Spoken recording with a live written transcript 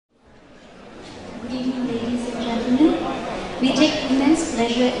Good evening, ladies and gentlemen. We take immense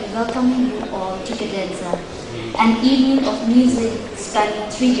pleasure in welcoming you all to Cadenza, an evening of music spanning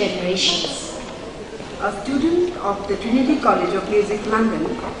 3 generations. A student of the Trinity College of Music, London,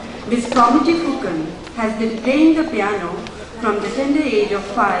 Miss Promiti Phukan has been playing the piano from the tender age of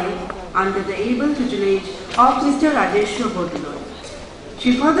 5 under the able tutelage of Mr Rajeshwar Bulu Bardoloi.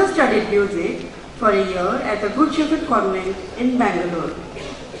 She further studied music for a year at the Good Shepherd Convent in Bangalore.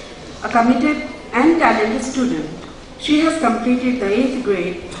 A committed and talented student, she has completed the 8th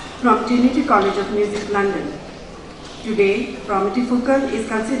grade from Trinity College of Music, London. Today, Promiti Phukan is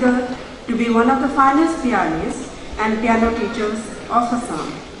considered to be one of the finest pianists and piano teachers of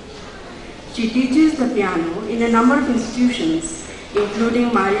Assam. She teaches the piano in a number of institutions,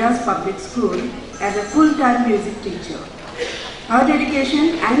 including Maria's Public School, as a full-time music teacher. Her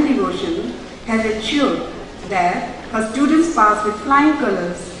dedication and devotion has ensured that her students pass with flying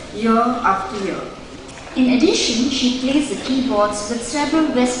colors year after year. In addition, she plays the keyboards with several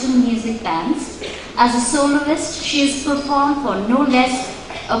Western music bands. As a soloist, she has performed for no less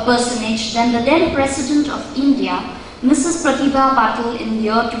a personage than the then President of India, Mrs. Pratibha Patil, in the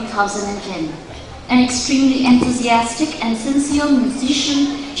year 2010. An extremely enthusiastic and sincere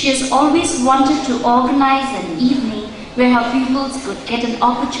musician, she has always wanted to organize an evening where her pupils could get an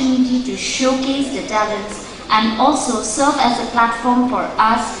opportunity to showcase their talents and also serve as a platform for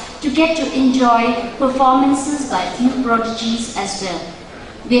us to get to enjoy performances by few prodigies as well.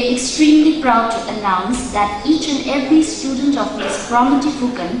 We are extremely proud to announce that each and every student of Miss Promiti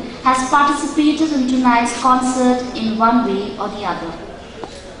Phukan has participated in tonight's concert in one way or the other.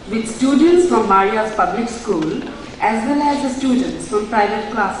 With students from Maria's Public School as well as the students from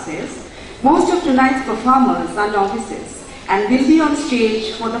private classes, most of tonight's performers are novices and will be on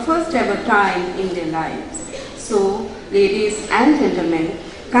stage for the first ever time in their lives. So, ladies and gentlemen,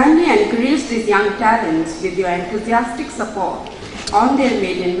 kindly encourage these young talents with your enthusiastic support on their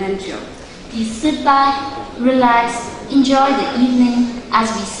maiden venture. Please sit back, relax, enjoy the evening as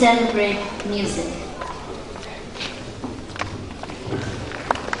we celebrate music.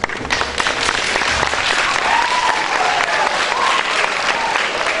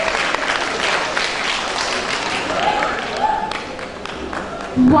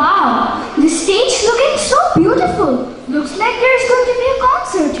 Wow, the stage looking so beautiful. Looks like there's going to be a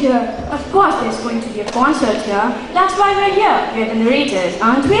concert here. Of course there's going to be a concert here. That's why we're here. We're the narrators,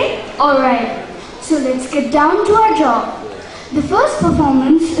 aren't we? Alright, so let's get down to our job. The first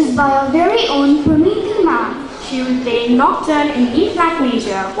performance is by our very own Promiti ma'am. She will play Nocturne in E-flat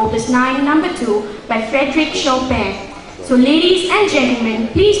major, Opus 9, number 2 by Frédéric Chopin. So ladies and gentlemen,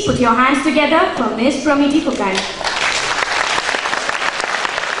 please put your hands together for Miss Promiti Phukan.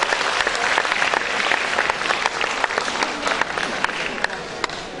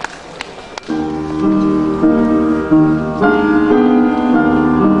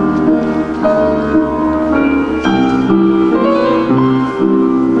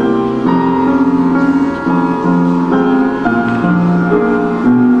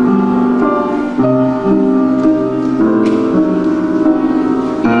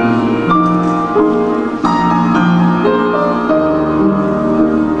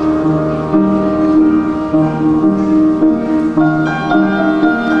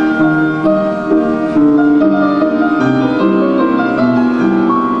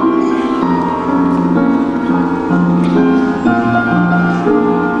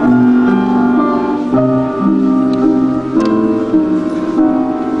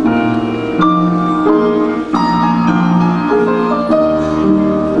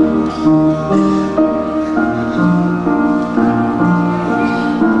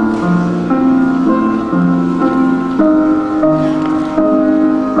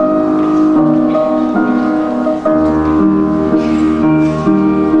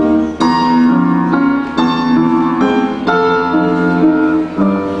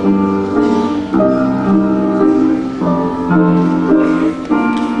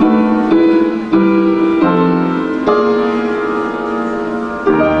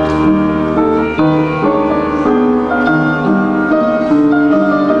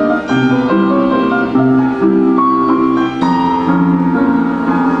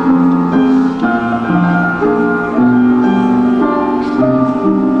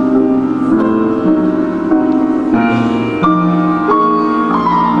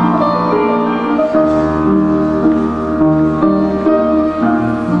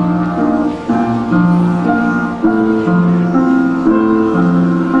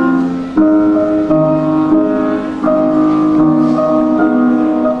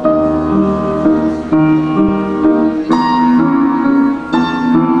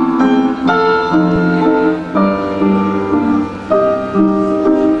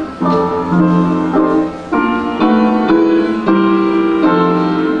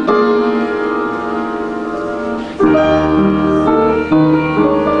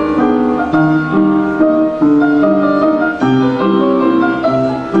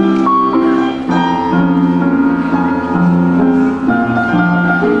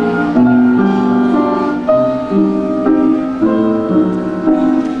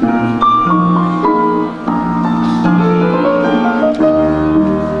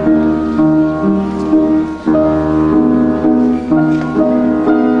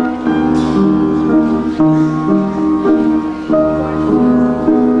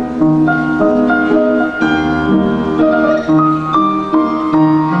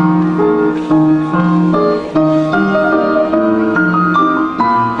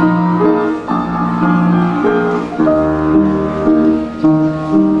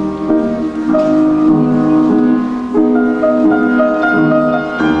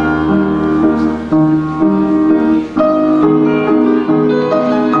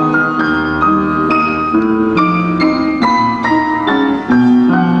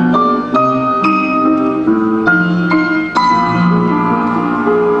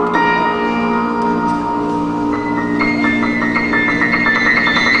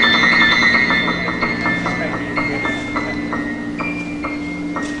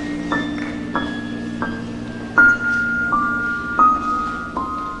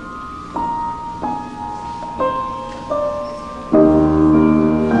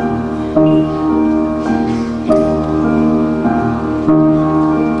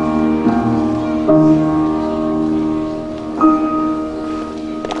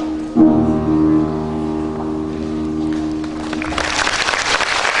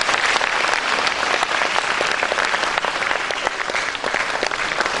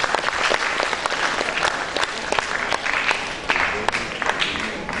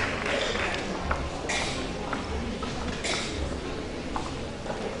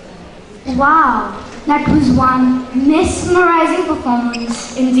 Wow, that was one mesmerizing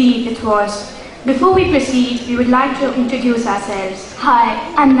performance. Indeed, it was. Before we proceed, we would like to introduce ourselves. Hi,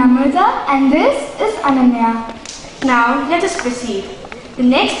 I'm Namrata and this is Ananya. Now, let us proceed. The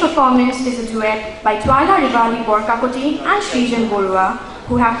next performance is a duet by Twyla, Rivalee, Borkakoty and Srijan,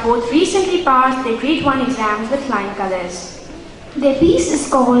 who have both recently passed their Grade 1 exams with flying colours. Their piece is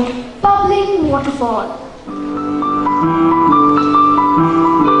called Bubbling Waterfall.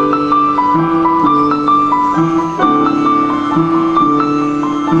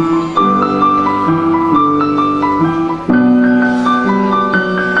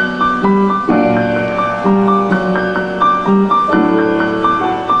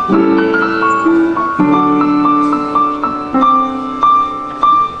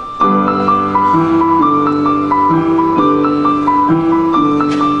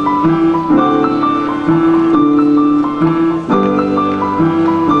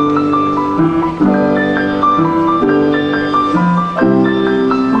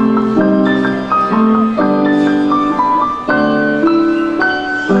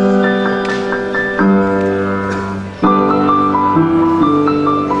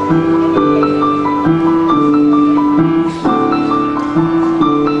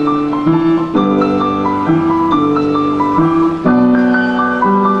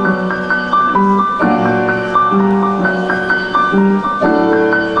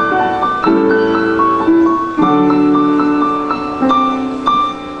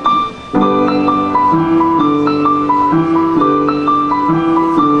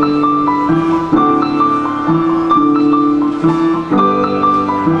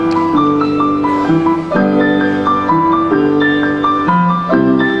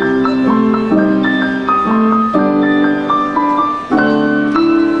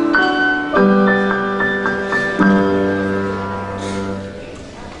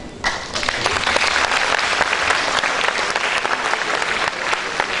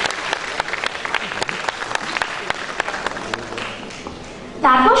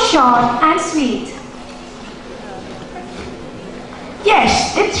 That was short and sweet.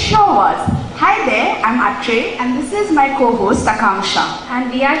 Yes, it sure was. Hi there, I'm Atre and this is my co-host Akanksha.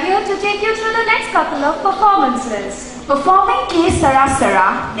 And we are here to take you through the next couple of performances. Performing K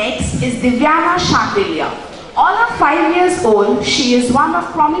Sara next is Divyana Shandilya. All of 5 years old, she is one of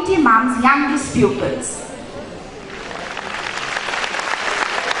Promiti Ma'am's youngest pupils.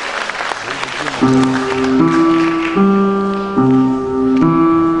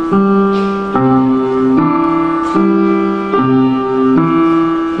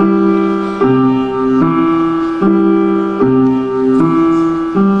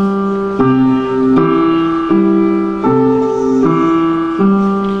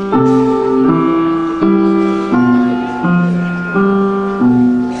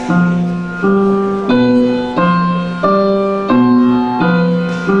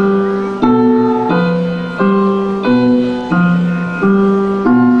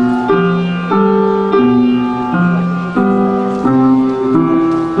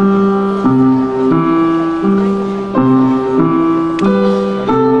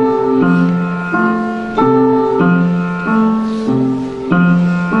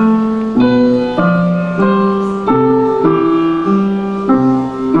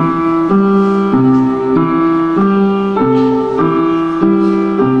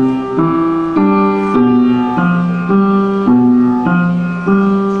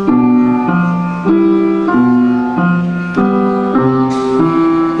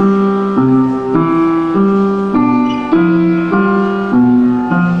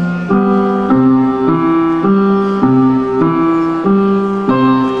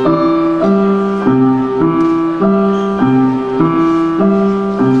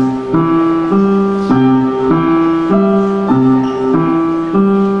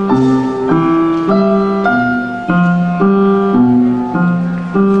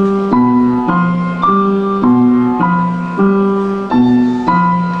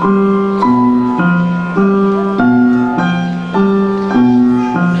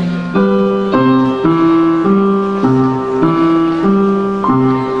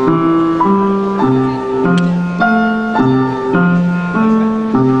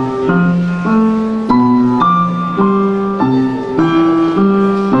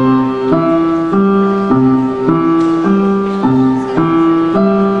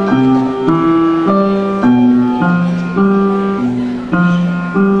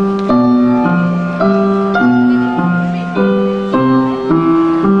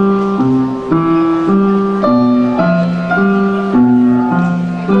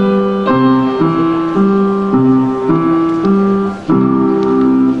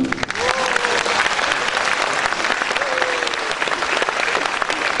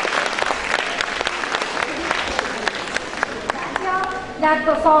 That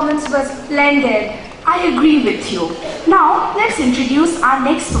performance was splendid. I agree with you. Now, let's introduce our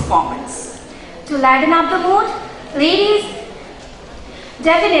next performance. To lighten up the mood, ladies,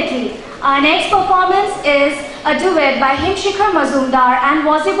 definitely. Our next performance is a duet by Himshikhar Mazumdar and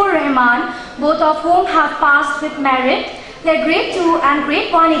Wazibur Rahman, both of whom have passed with merit their Grade 2 and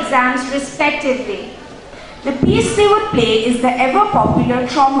Grade 1 exams respectively. The piece they would play is the ever-popular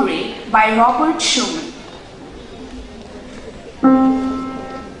TRAUMEREI by Robert Schumann.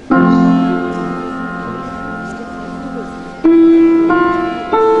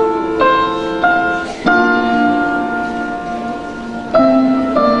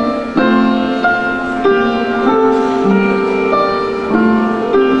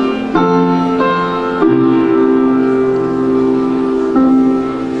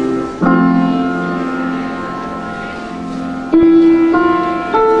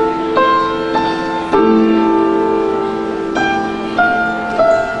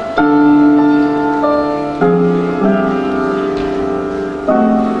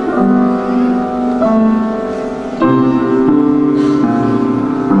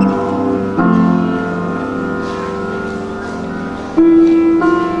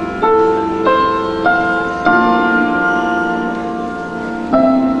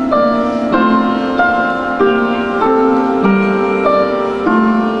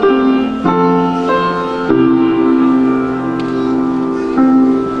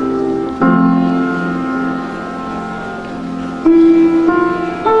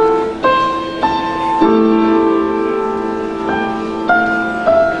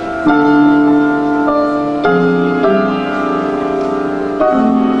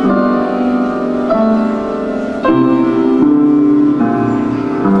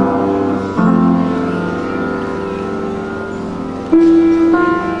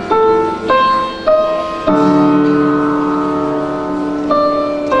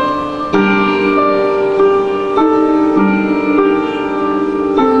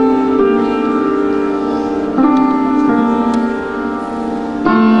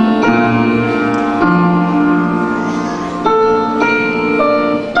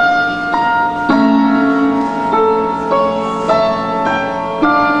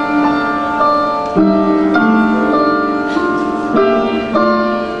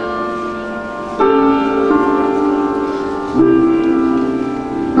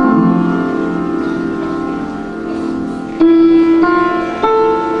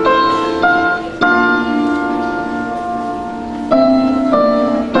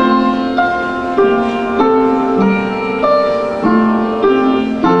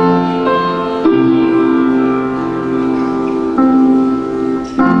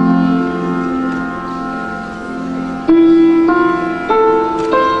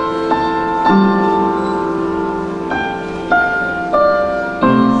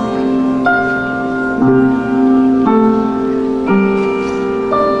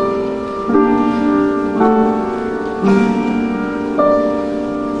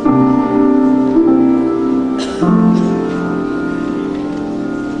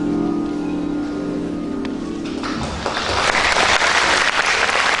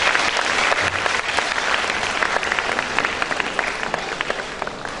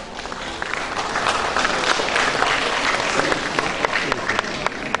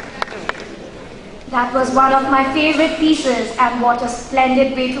 That was one of my favorite pieces, and what a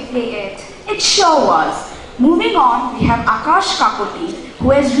splendid way to play it. It sure was. Moving on, we have Akash Kakati,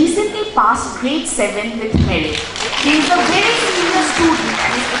 who has recently passed Grade 7 with merit. He is a very senior student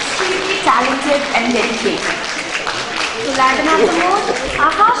and is extremely talented and dedicated. To lighten up the mood,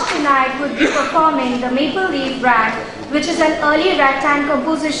 Akash tonight would be performing the Maple Leaf Rag, which is an early ragtime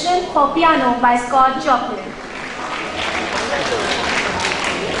composition for piano by Scott Joplin.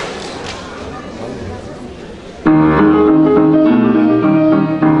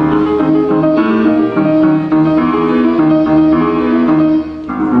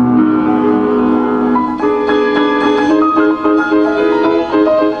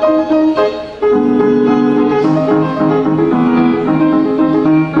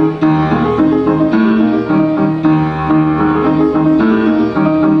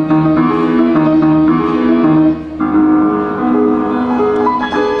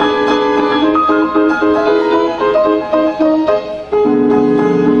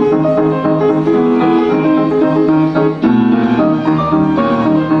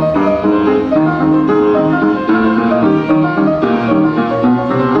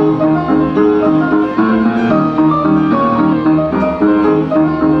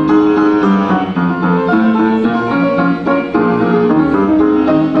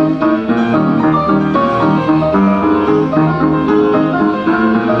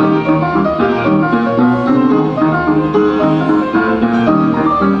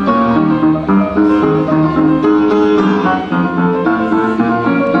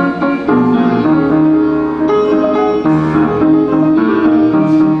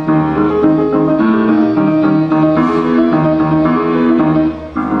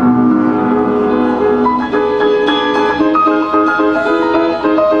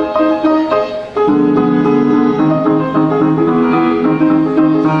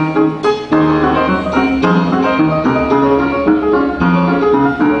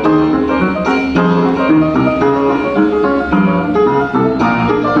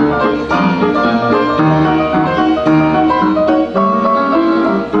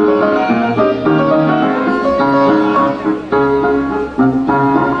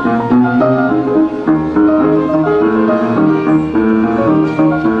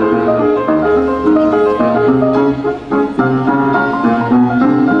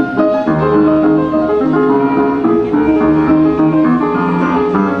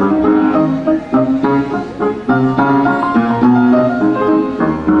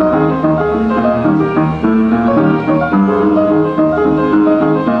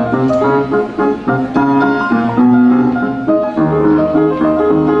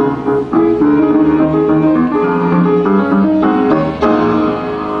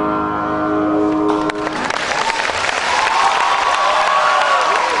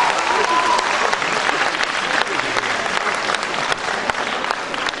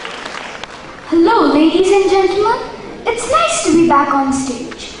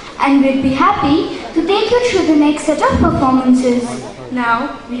 and we'd be happy to take you through the next set of performances.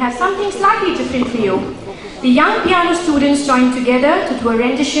 Now, we have something slightly different for you. The young piano students joined together to do a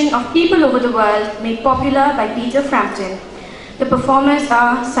rendition of People Over the World made popular by Peter Frampton. The performers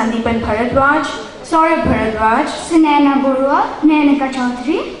are Sandipan, Saurabh, Sunaina Baruah, Nayanika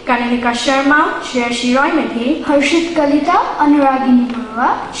Chaudhary, Kaninika Sharma, Shreyashi Harshit Kalita, Anuragini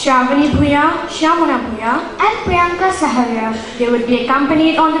Baruah, Shravani Bhuya, Shyamuna Bhuya, and Priyanka Saharia. They would be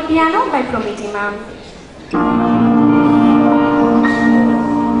accompanied on the piano by Promiti ma'am.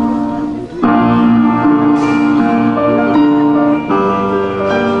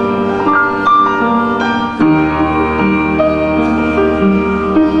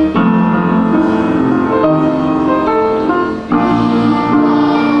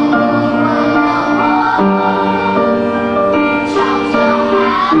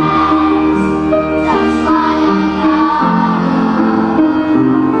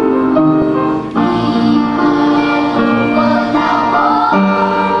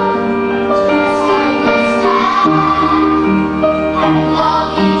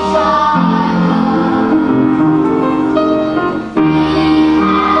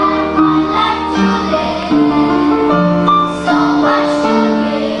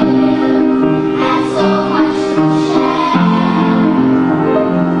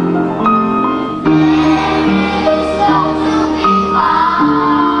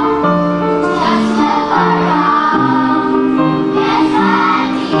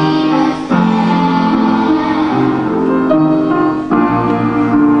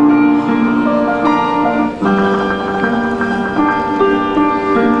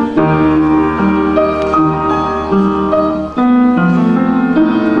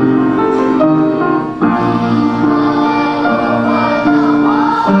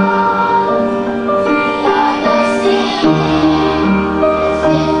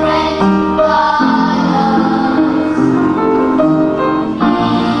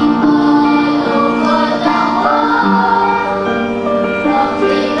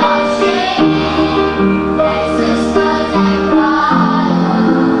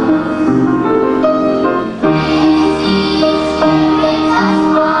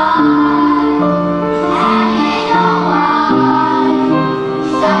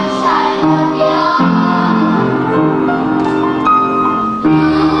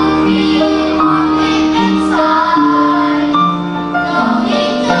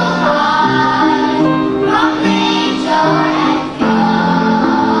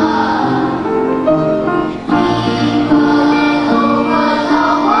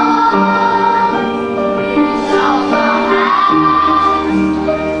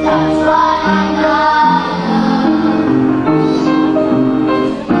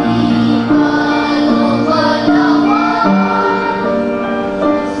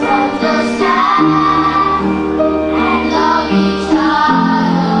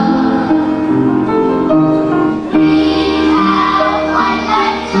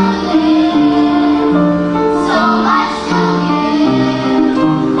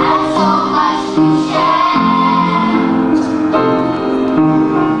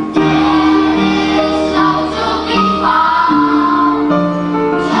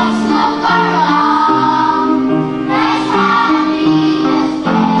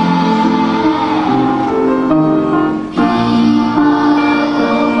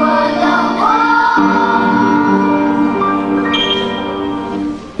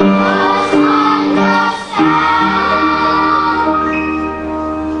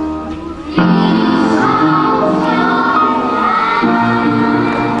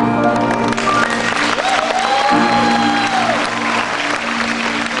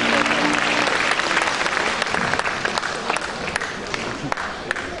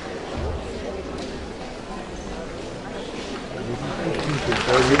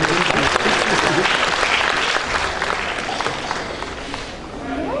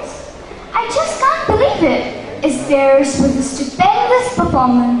 I just can't believe it. Theirs was a stupendous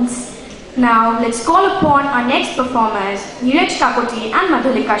performance. Now let's call upon our next performers, Neeraj Kakoti and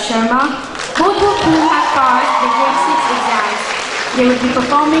Madhulika Sharma, both of whom have passed the grade 6 exams. They will be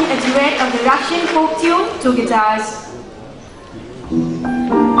performing a duet of the Russian folk tune, Two Guitars.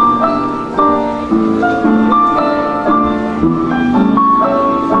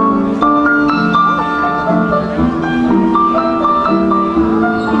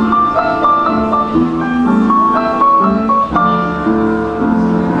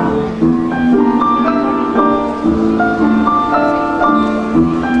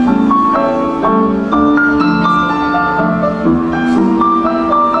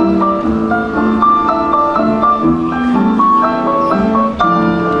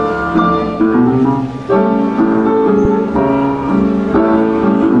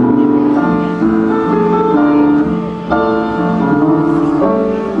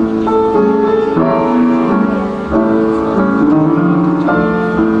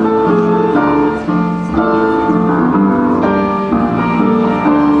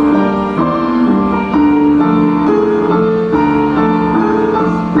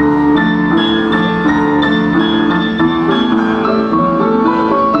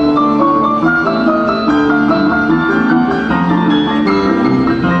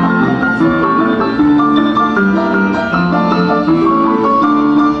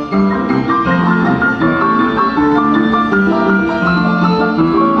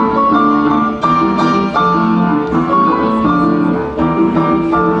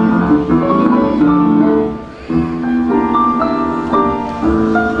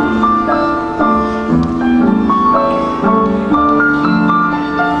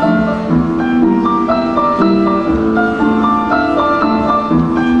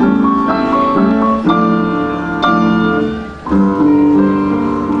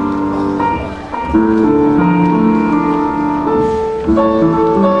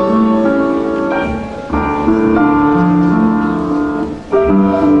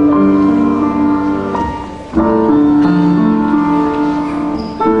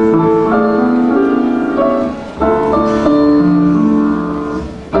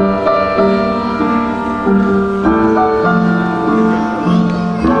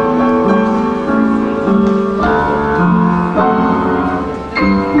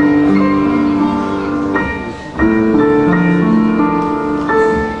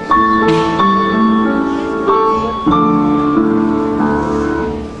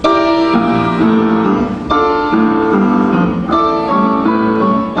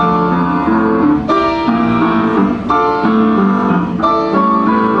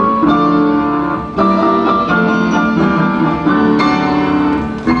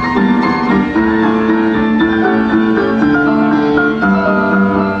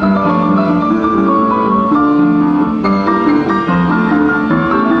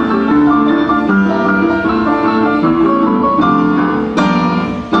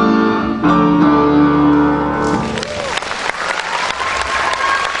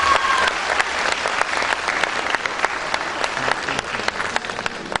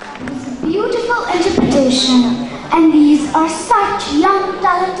 And these are such young,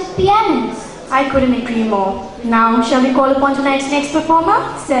 talented pianists. I couldn't agree more. Now, shall we call upon tonight's next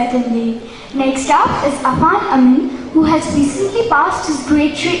performer? Certainly. Next up is Affan Amin, who has recently passed his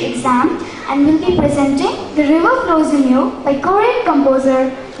grade 3 exam and will be presenting The River Flows in You by Korean composer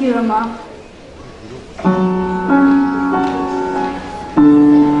Yuruma.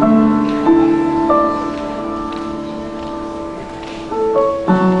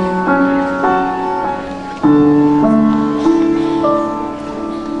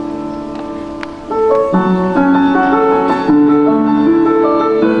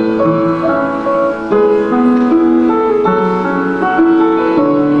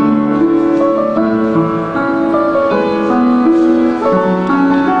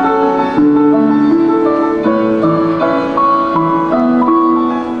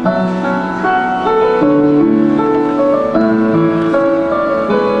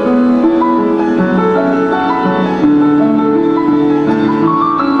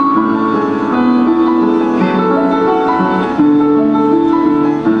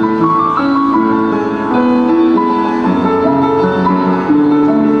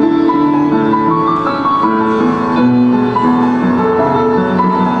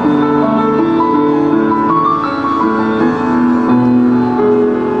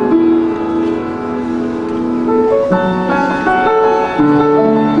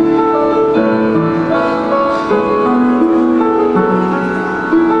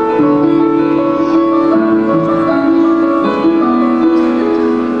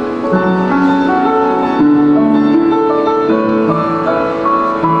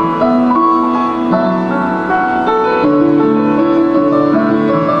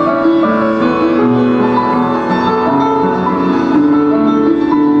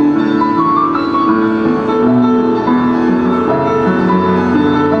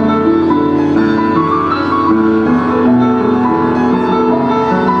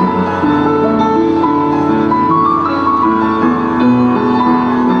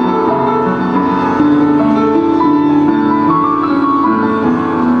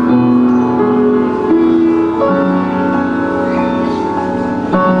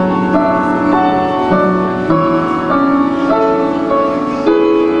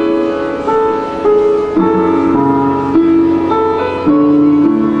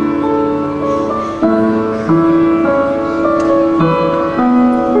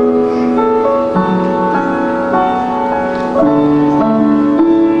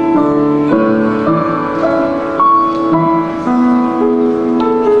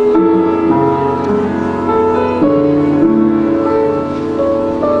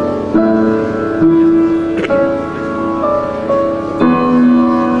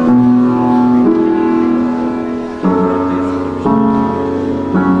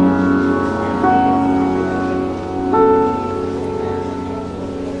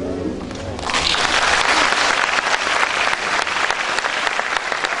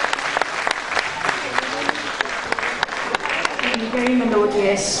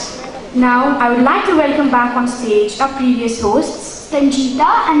 Now, I would like to welcome back on stage our previous hosts,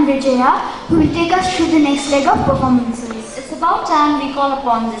 Sanjita and Vijaya, who will take us through the next leg of performances. It's about time we call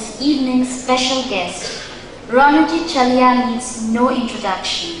upon this evening's special guest. Ronajit Chalia needs no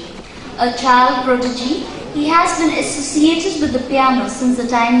introduction. A child prodigy, he has been associated with the piano since the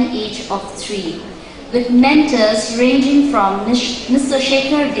tiny age of 3, with mentors ranging from Mr.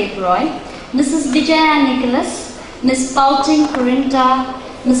 Shekhar Debroi, Mrs. Vijaya Nicholas, Ms. Pauting Kurinta,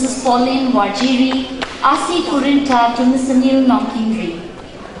 Mrs. Pauline Wajiri, Asi Kurinta to Mr. Neil Nonkindri.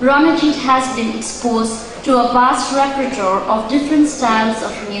 Ronajit has been exposed to a vast repertoire of different styles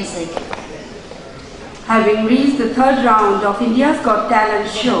of music. Having reached the third round of India's Got Talent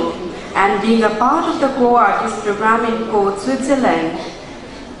show and being a part of the co-artist program in Port, Switzerland,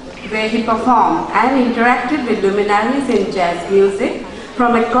 where he performed and interacted with luminaries in jazz music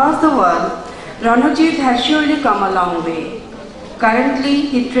from across the world, Ronajit has surely come a long way. Currently,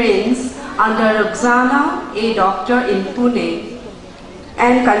 he trains under Roxana, a doctor in Pune,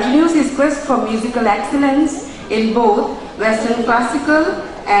 and continues his quest for musical excellence in both Western classical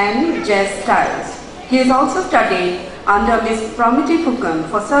and jazz styles. He has also studied under Ms. Promiti Phukan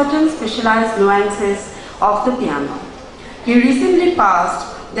for certain specialized nuances of the piano. He recently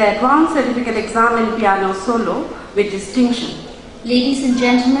passed the Advanced Certificate Exam in Piano Solo with distinction. Ladies and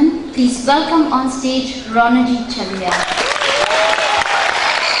gentlemen, please welcome on stage Ronajit Chalia.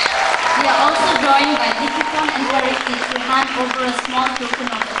 We are also joined by Deepika and Kariki to hand over a small token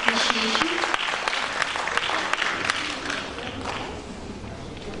of appreciation.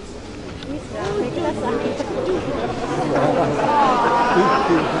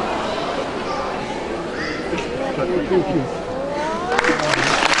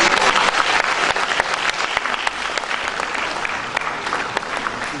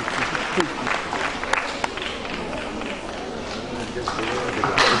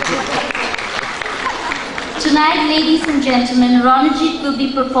 Tonight, ladies and gentlemen, Ronajit will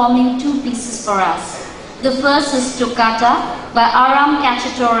be performing two pieces for us. The first is Toccata by Aram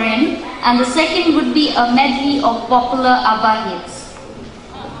Kachatourian, and the second would be a medley of popular ABBA hits.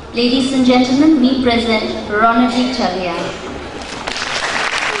 Ladies and gentlemen, we present Ronajit Chalia.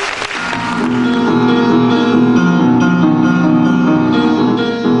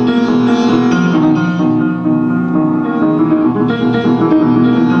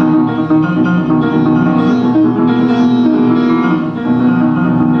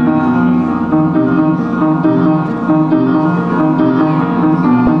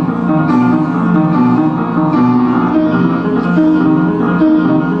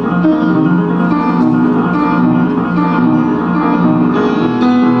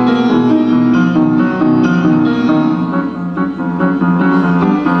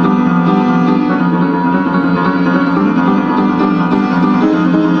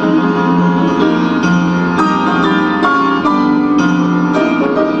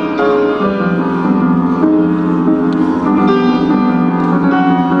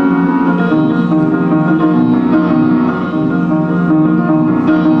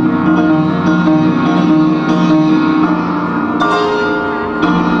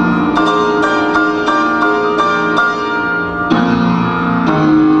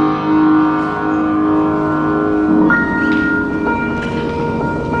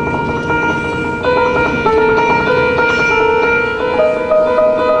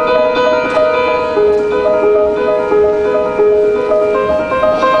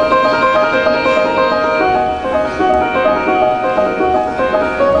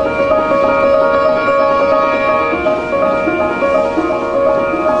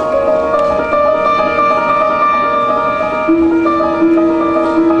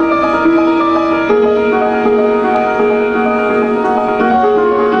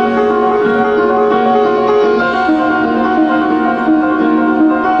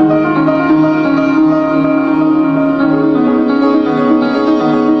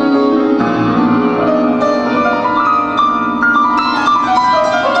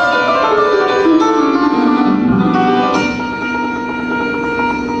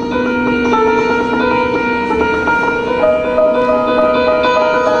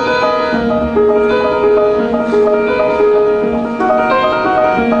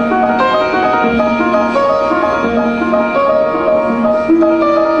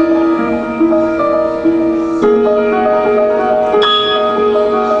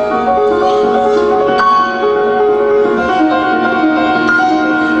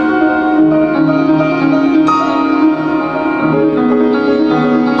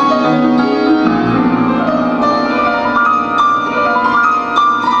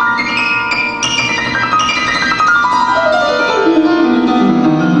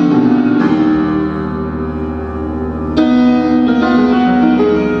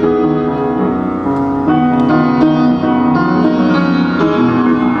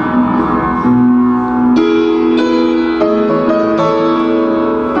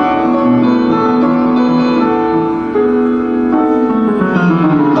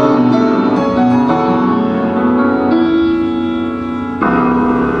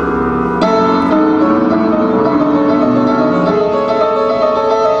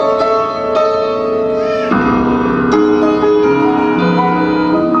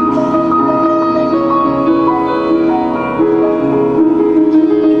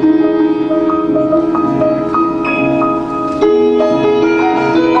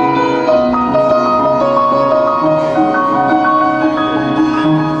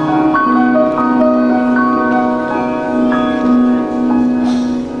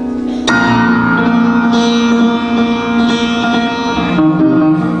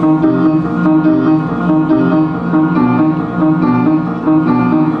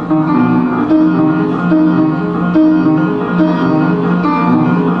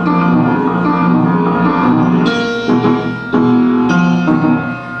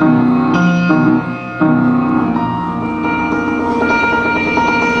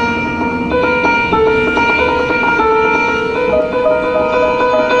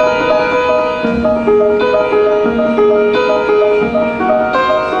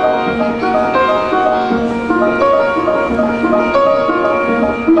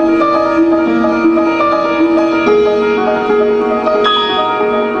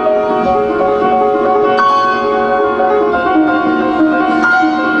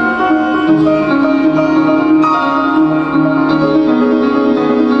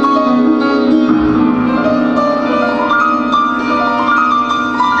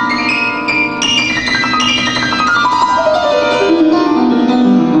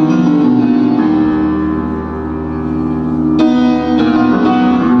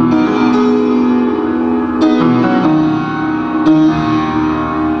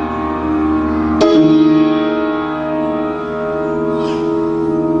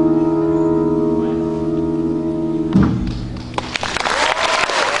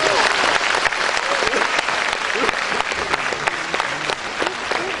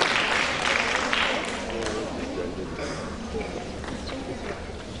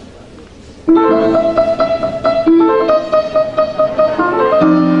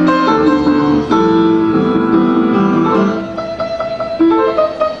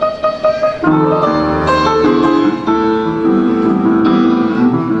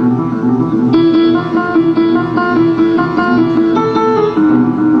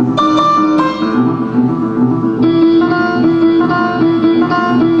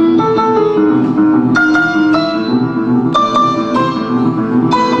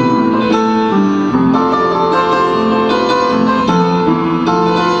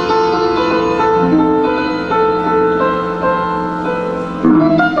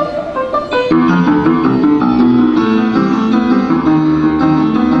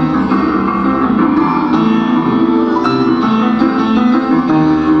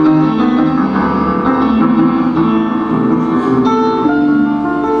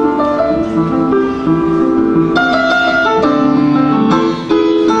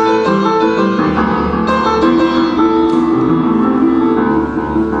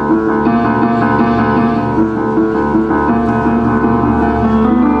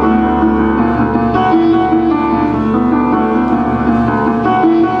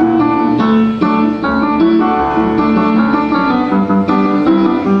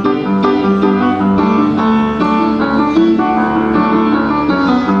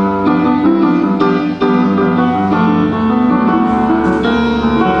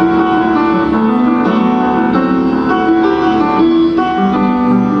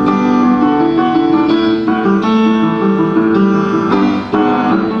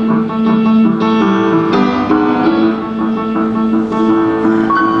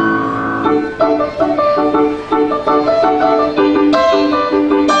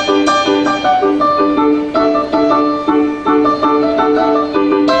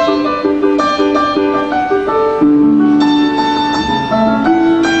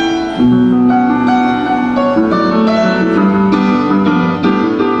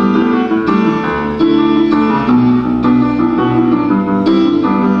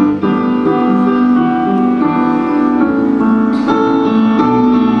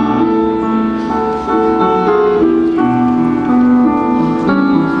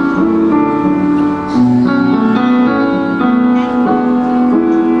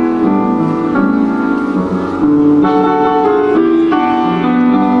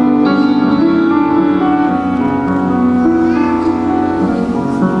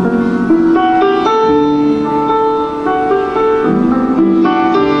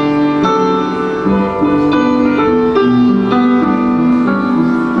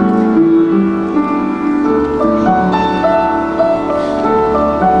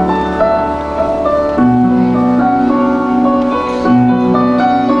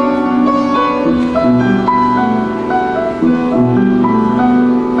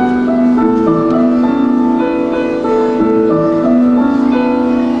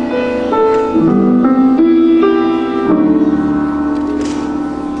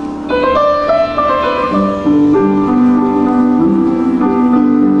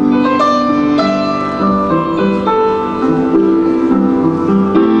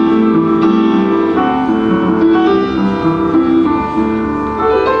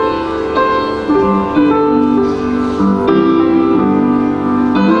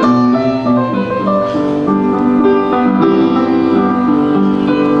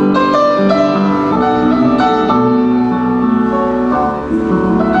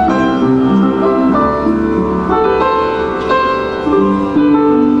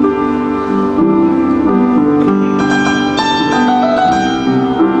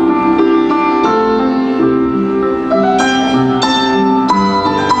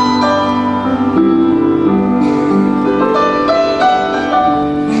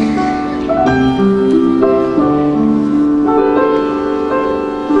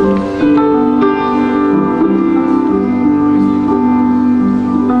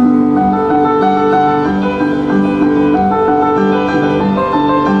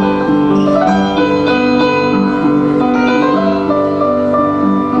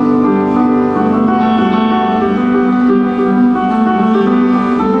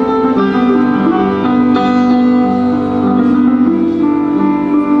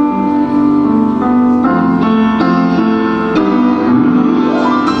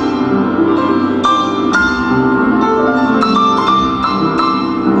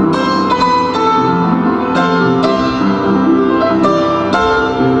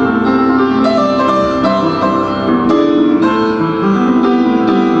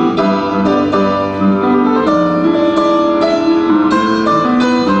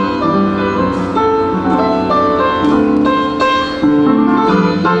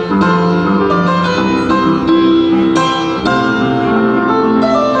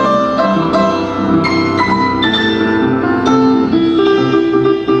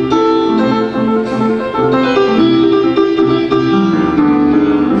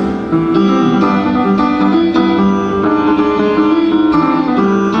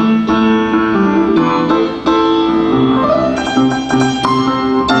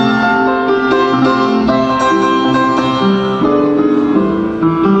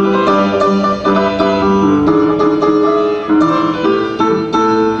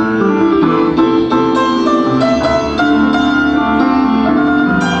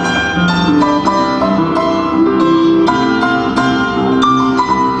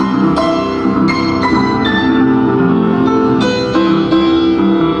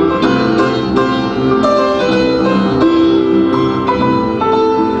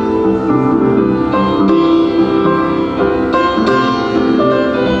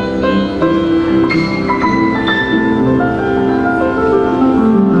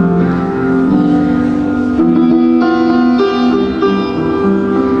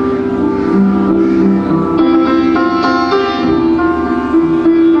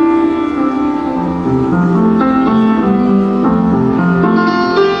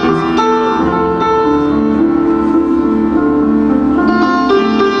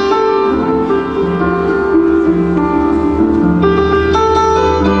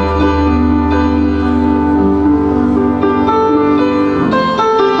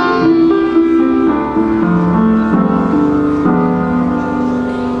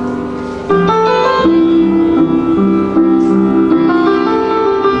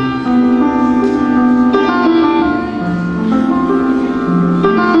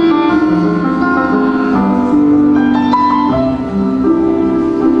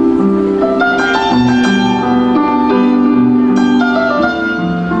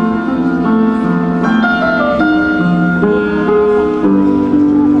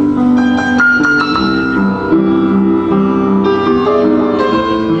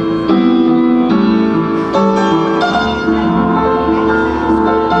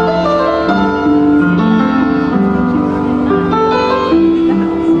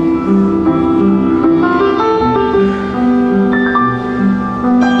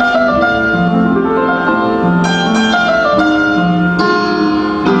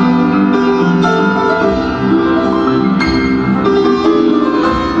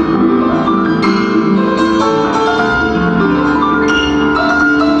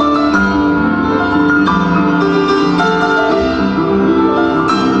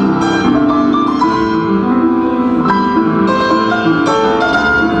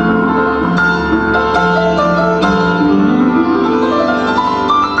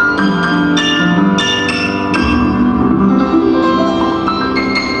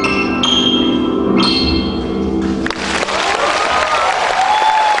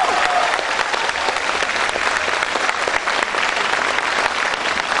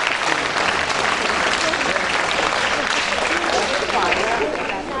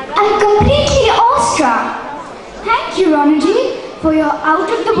 Dronji for your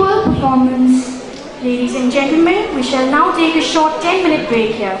out-of-the-world performance. Ladies and gentlemen, we shall now take a short 10-minute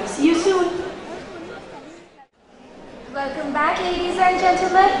break here. See you soon. Welcome back, ladies and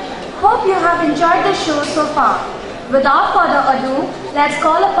gentlemen. Hope you have enjoyed the show so far. Without further ado, let's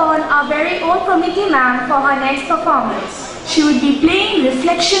call upon our very own Promiti ma'am for her next performance. She would be playing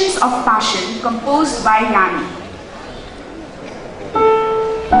Reflections of Passion, composed by Nani.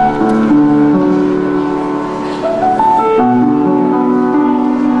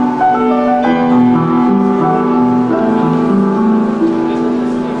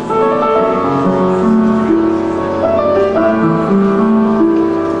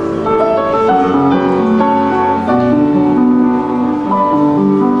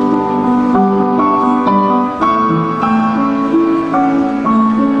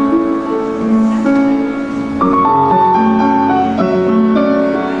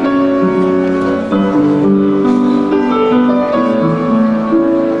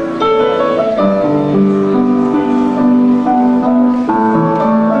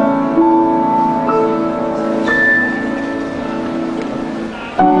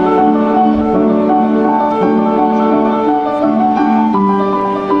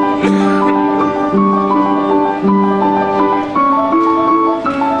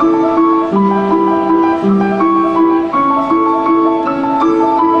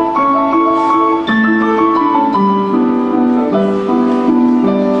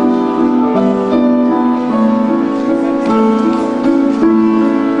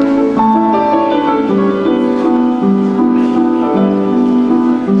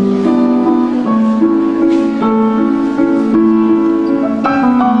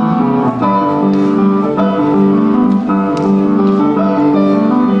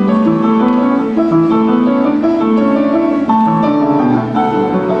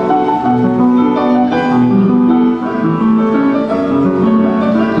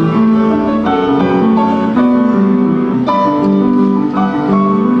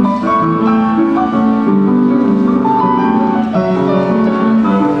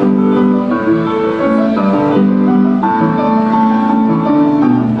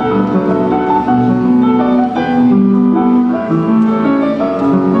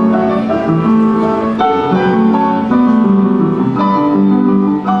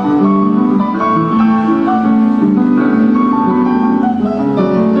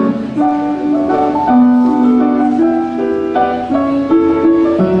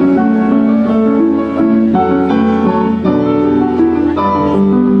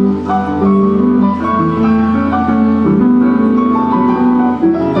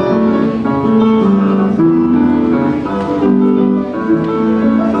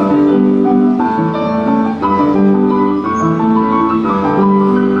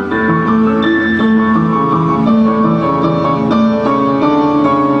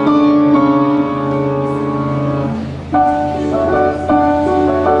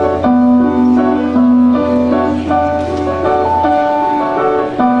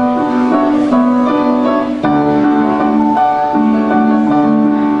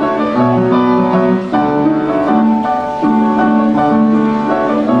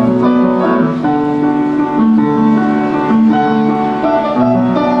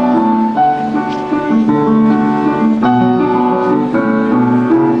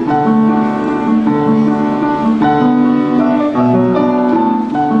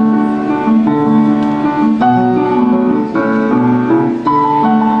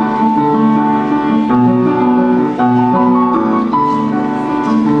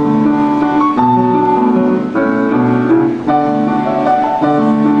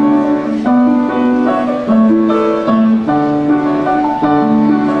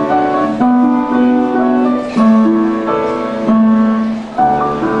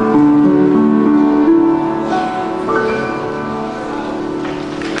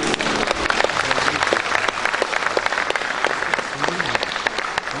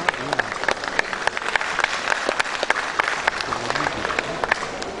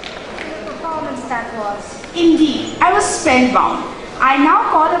 Indeed, I was spellbound. I now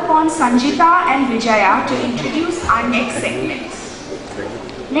call upon Sanjita and Vijaya to introduce our next segment.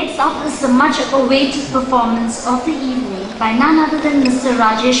 Next up is the much awaited performance of the evening by none other than Mr.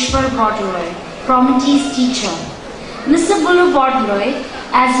 Rajeshwar Bulu, Promiti's teacher. Mr. Bulu Bardoloi,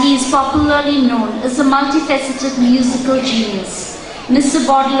 as he is popularly known, is a multifaceted musical genius. Mr.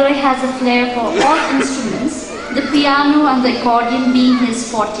 Bardoloi has a flair for all instruments, the piano and the accordion being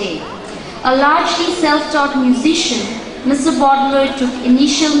his forte. A largely self-taught musician, Mr. Bardoloi took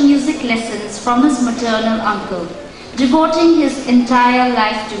initial music lessons from his maternal uncle. Devoting his entire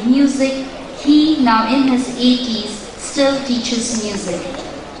life to music, he, now in his 80s, still teaches music.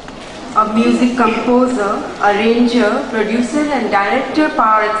 A music composer, arranger, producer and director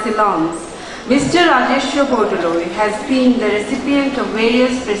par excellence, Mr. Rajeshwar Bulu Bardoloi has been the recipient of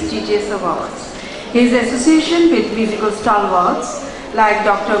various prestigious awards. His association with musical stalwarts like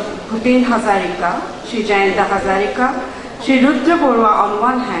Dr. Bhupen Hazarika, Srijan Shri Rudra Baruah on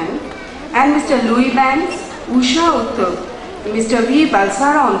one hand, and Mr. Louis Banks, Usha Uttup, Mr. V.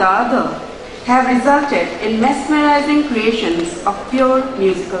 Balsara on the other, have resulted in mesmerizing creations of pure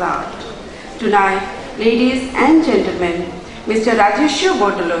musical art. Tonight, ladies and gentlemen, Mr. Rajeshwar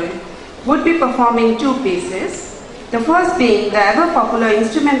Bardoloi would be performing two pieces, the first being the ever-popular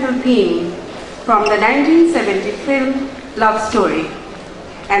instrumental theme from the 1970 film Love Story,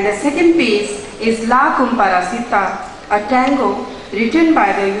 and the second piece is La Comparsita, a tango written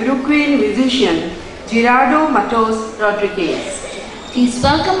by the Uruguayan musician Gerardo Matos Rodriguez. Please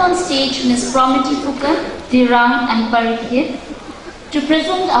welcome on stage Ms. Promiti Phukan, Dirang and Parikit to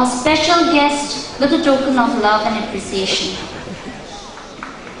present our special guest with a token of love and appreciation.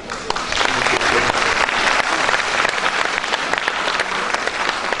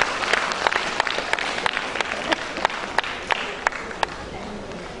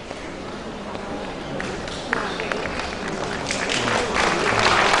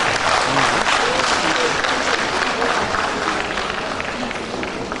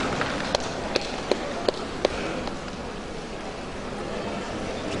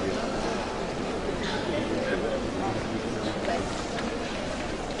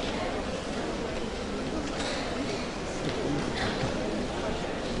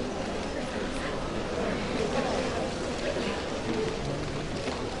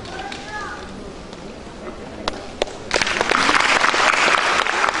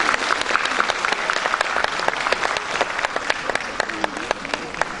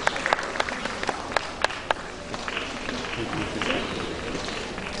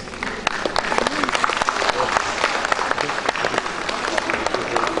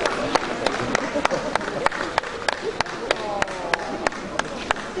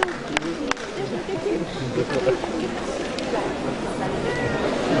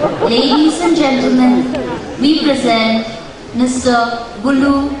 Ladies and gentlemen, we present Mr.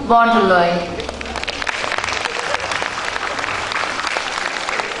 Bulu Bardoloi.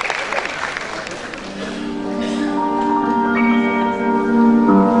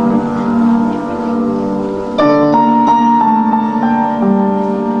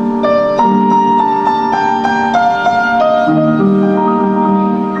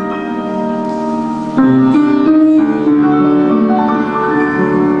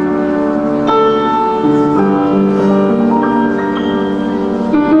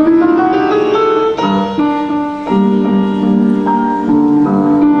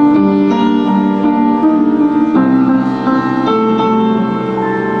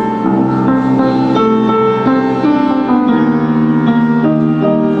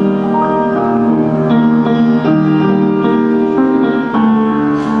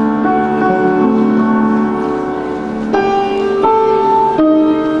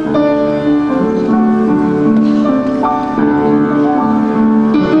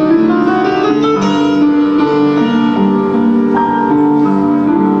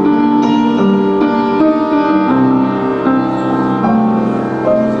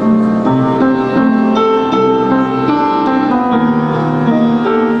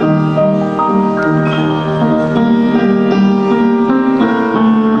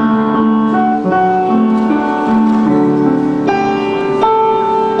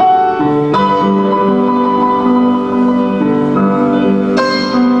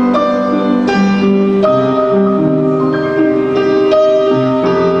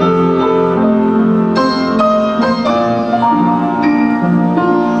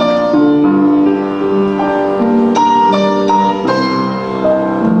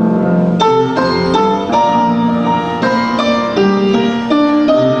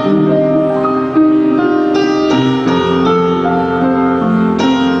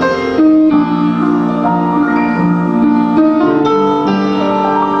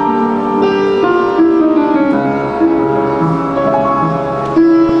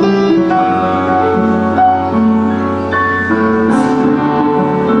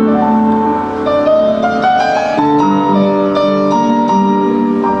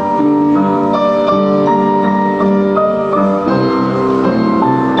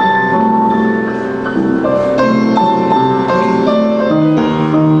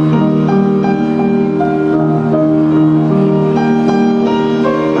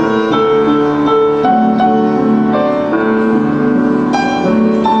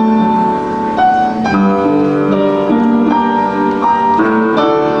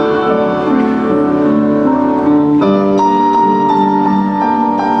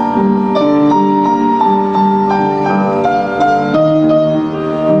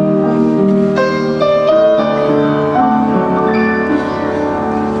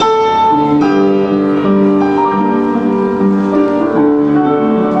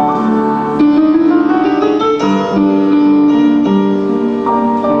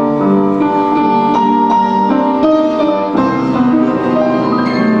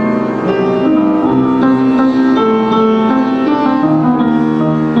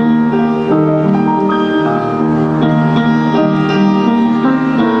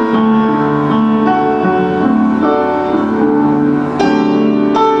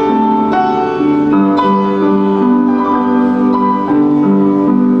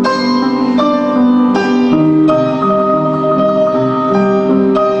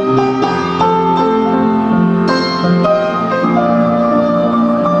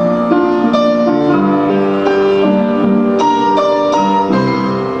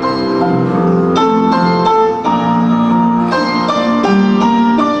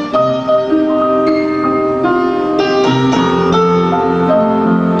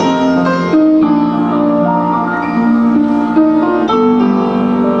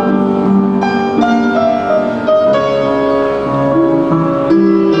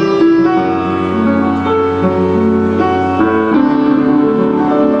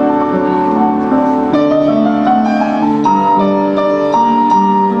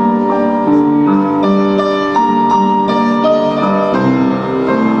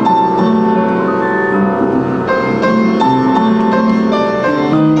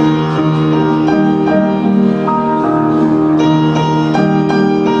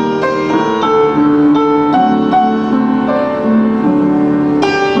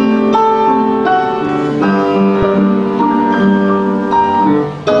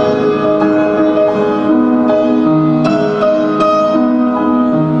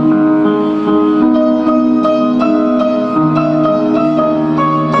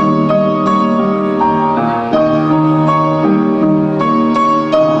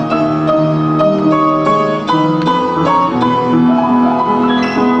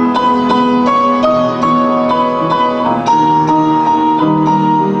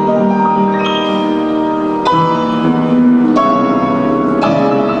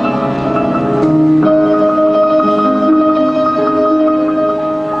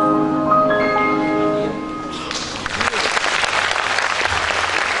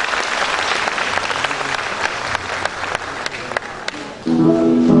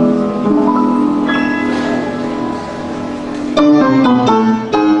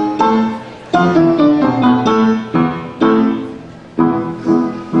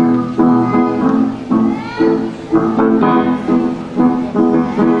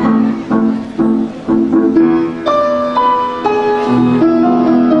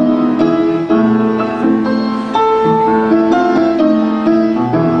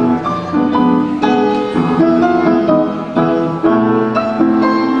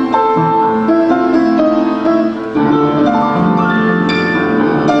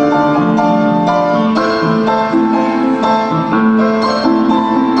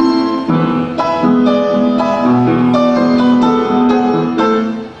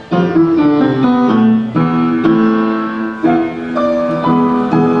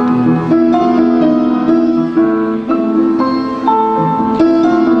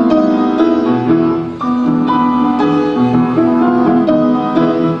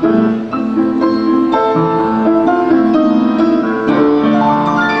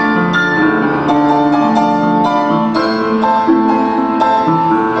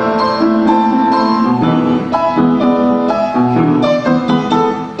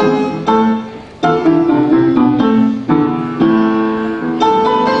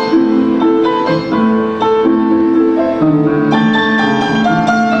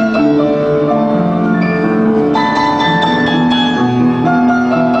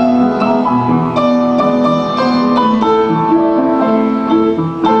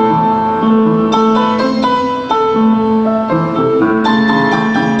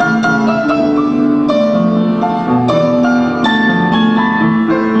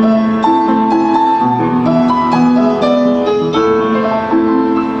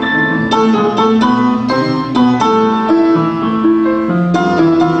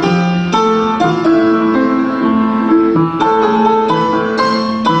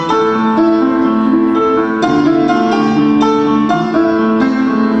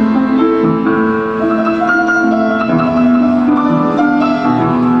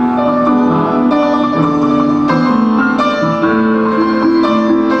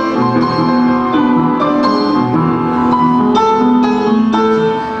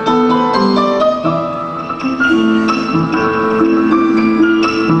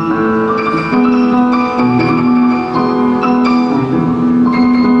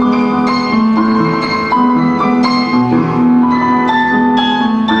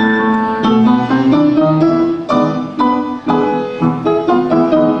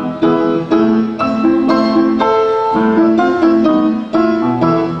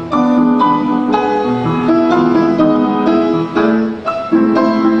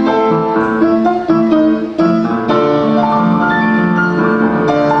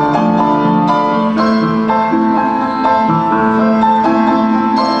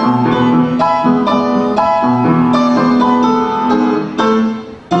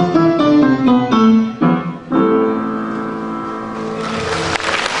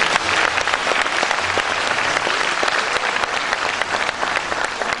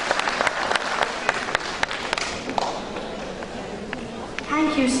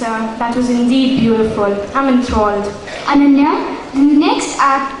 That was indeed beautiful. I'm enthralled. Ananya, the next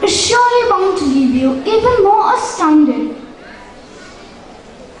act is surely bound to leave you even more astounded.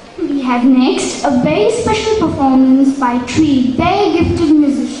 We have next a very special performance by three very gifted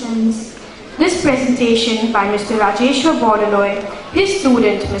musicians. This presentation by Mr. Rajeshwar Bardoloi, his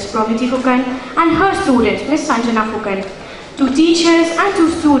student Ms. Promiti Phukan and her student Ms. Sanjana Phukan, two teachers and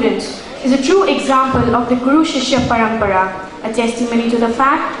two students, is a true example of the Guru Shishya Parampara, a testimony to the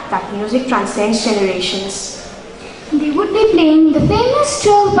fact that music transcends generations. They would be playing the famous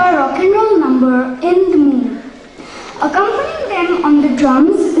 12-bar rock and roll number In the Moon. Accompanying them on the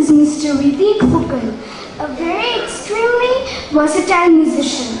drums is Mr. Rivalee Phukan, a very extremely versatile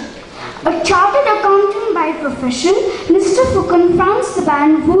musician. A chartered accountant by profession, Mr. Phukan fronts the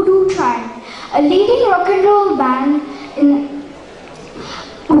band Voodoo Tribe, a leading rock and roll band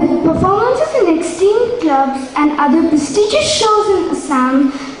with performances in esteemed clubs and other prestigious shows in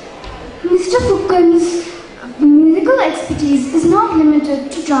Assam. Mr. Phukan's musical expertise is not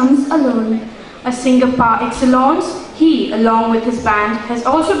limited to drums alone. A singer par excellence, he, along with his band, has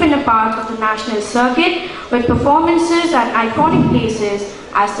also been a part of the national circuit with performances at iconic places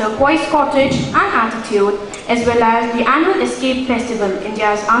as Turquoise Cottage and Attitude, as well as the annual Escape Festival,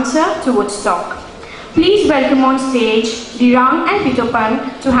 India's answer to Woodstock. Please welcome on stage Dirang and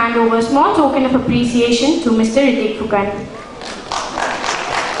Pitopan to hand over a small token of appreciation to Mr. Rivalee Phukan.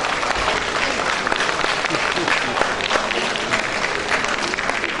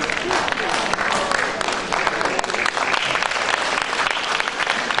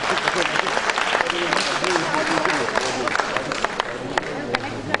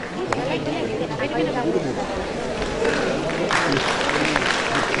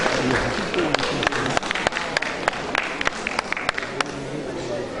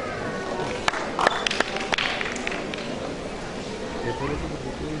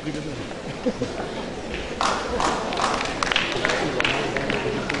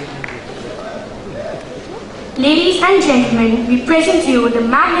 Ladies and gentlemen, we present you the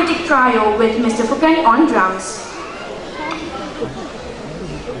magnetic trio with Mr. Phukan on drums.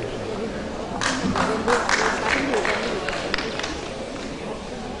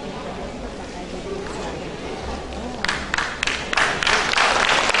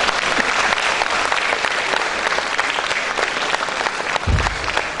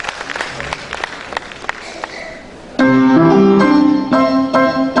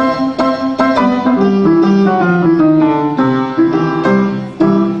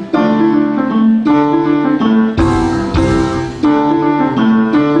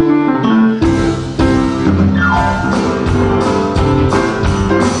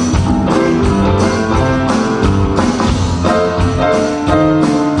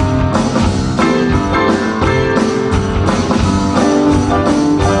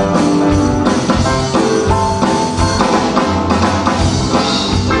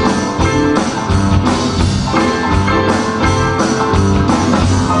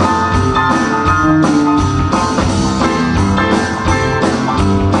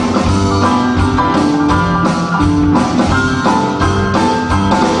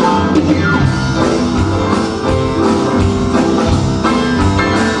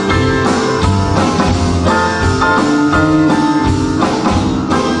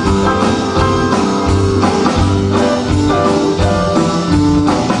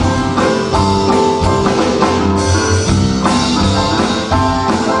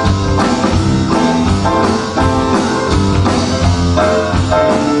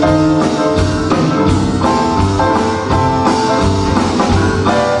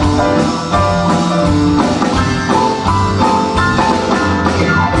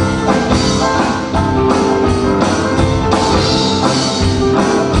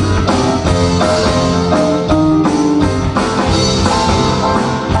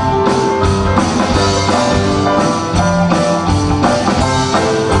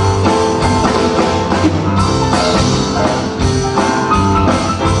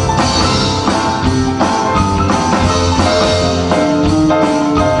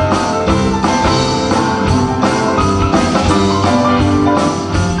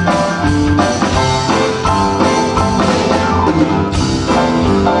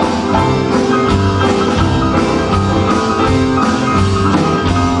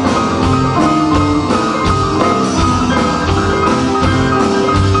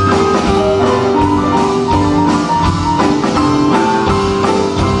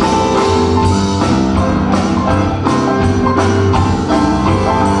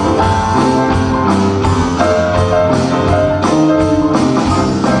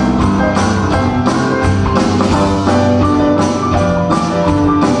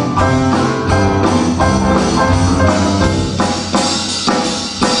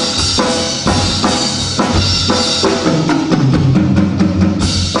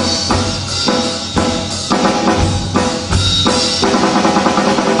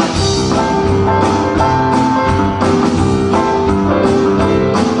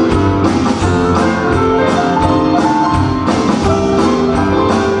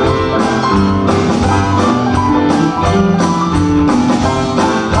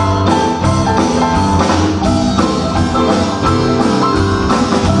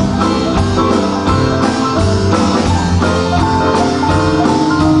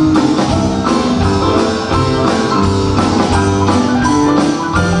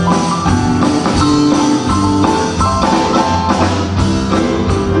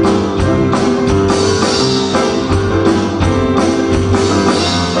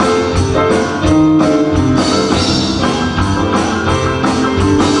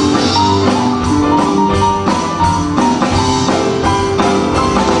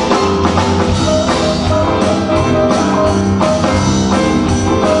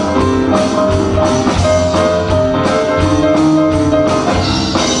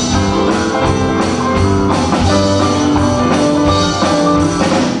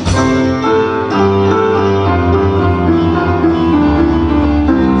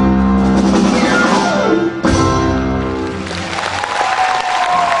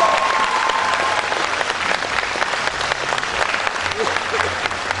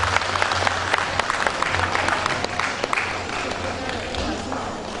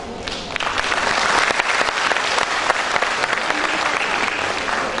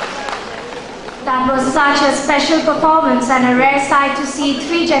 Such a special performance and a rare sight to see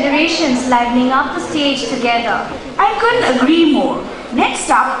three generations livening up the stage together. I couldn't agree more. Next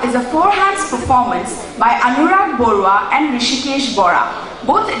up is a four-hands performance by Anurag Baruah and Rishikesh Bora,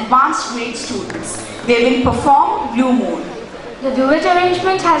 both advanced grade students. They will perform Blue Moon. The duet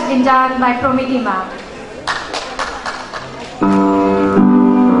arrangement has been done by Promiti ma'am.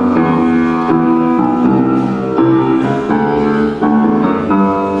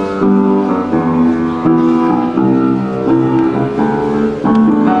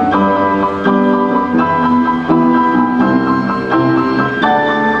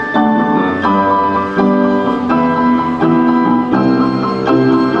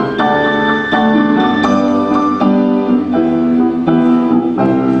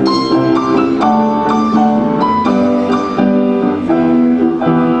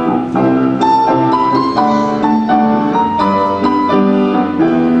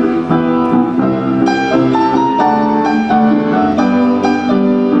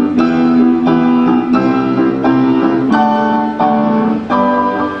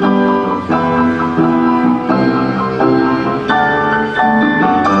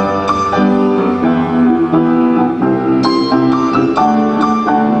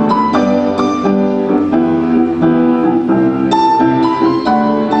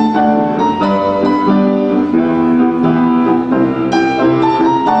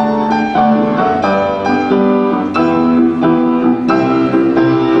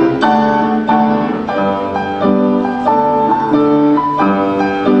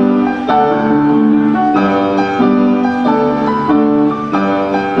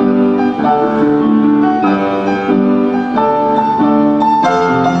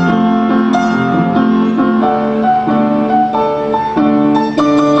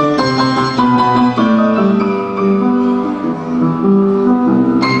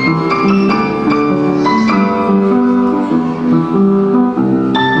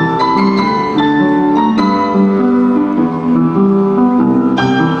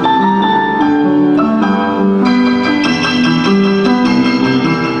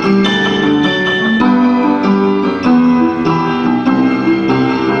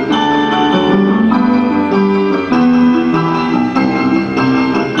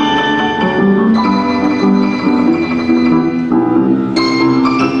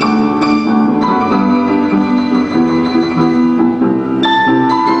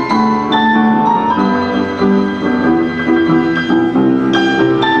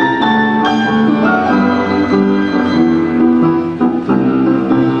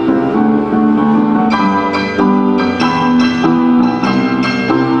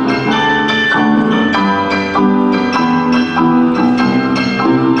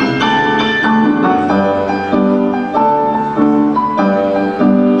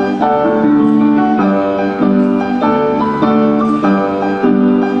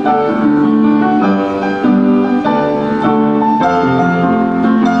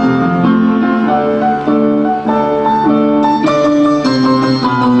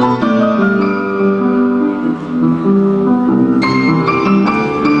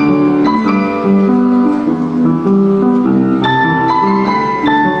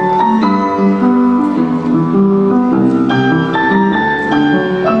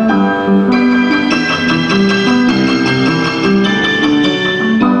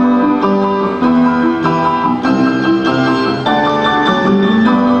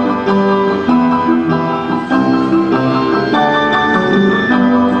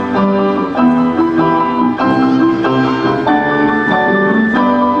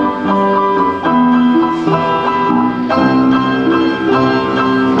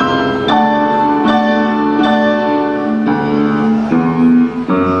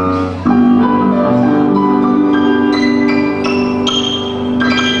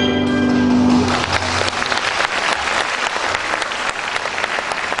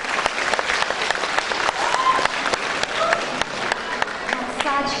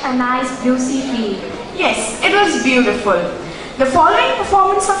 a nice bluesy feel. Yes, it was beautiful. The following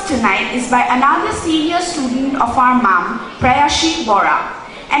performance of tonight is by another senior student of our ma'am, Shreyashi Bora.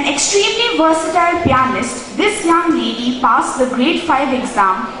 An extremely versatile pianist, this young lady passed the grade 5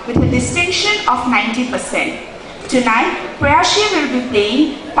 exam with a distinction of 90%. Tonight, Shreyashi will be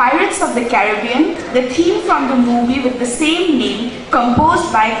playing Pirates of the Caribbean, the theme from the movie with the same name,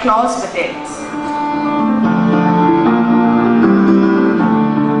 composed by Claus Vadets.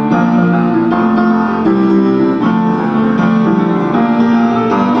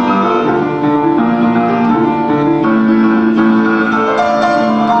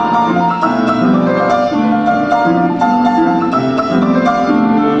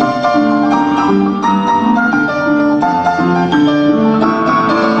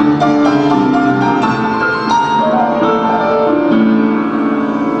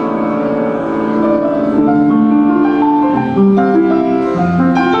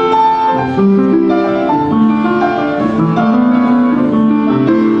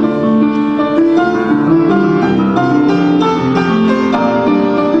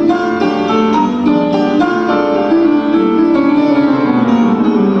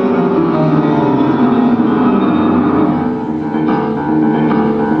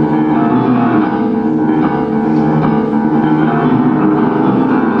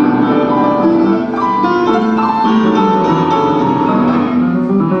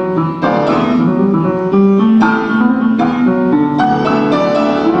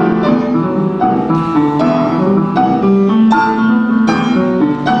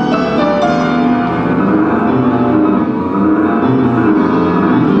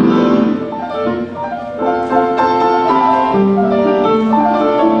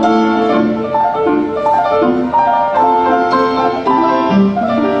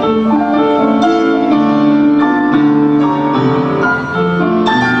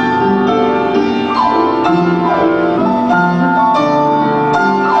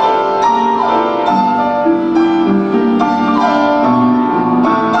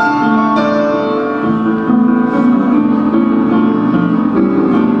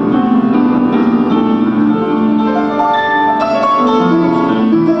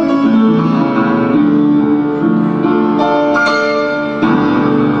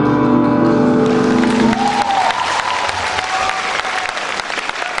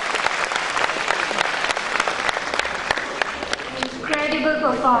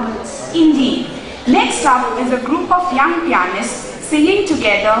 incredible performance. Indeed. Next up is a group of young pianists singing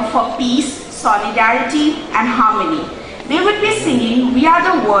together for peace, solidarity and harmony. They would be singing We Are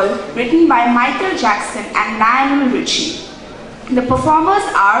the World, written by Michael Jackson and Lionel Richie. The performers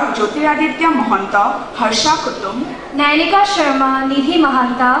are Jyotiraditya Mohanta, Harsha Kutum, Nayanika Sharma, Nidhi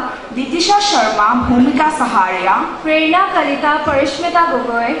Mahanta, Ditisha Sharma, Bhumika Saharia, Prerna Kalita, Parishmita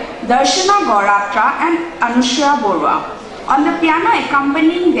Gogoi, Darshana Gauratra and Anushya Baruah. On the piano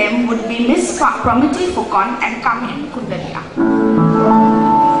accompanying them would be Miss Promiti Phukan and Kamyan Kundalia.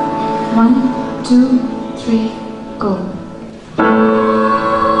 1, 2, 3, go.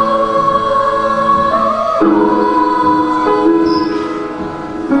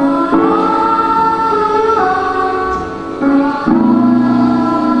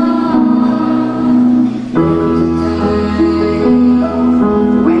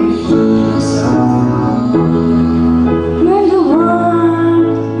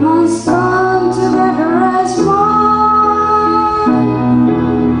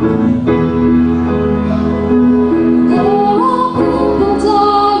 There are people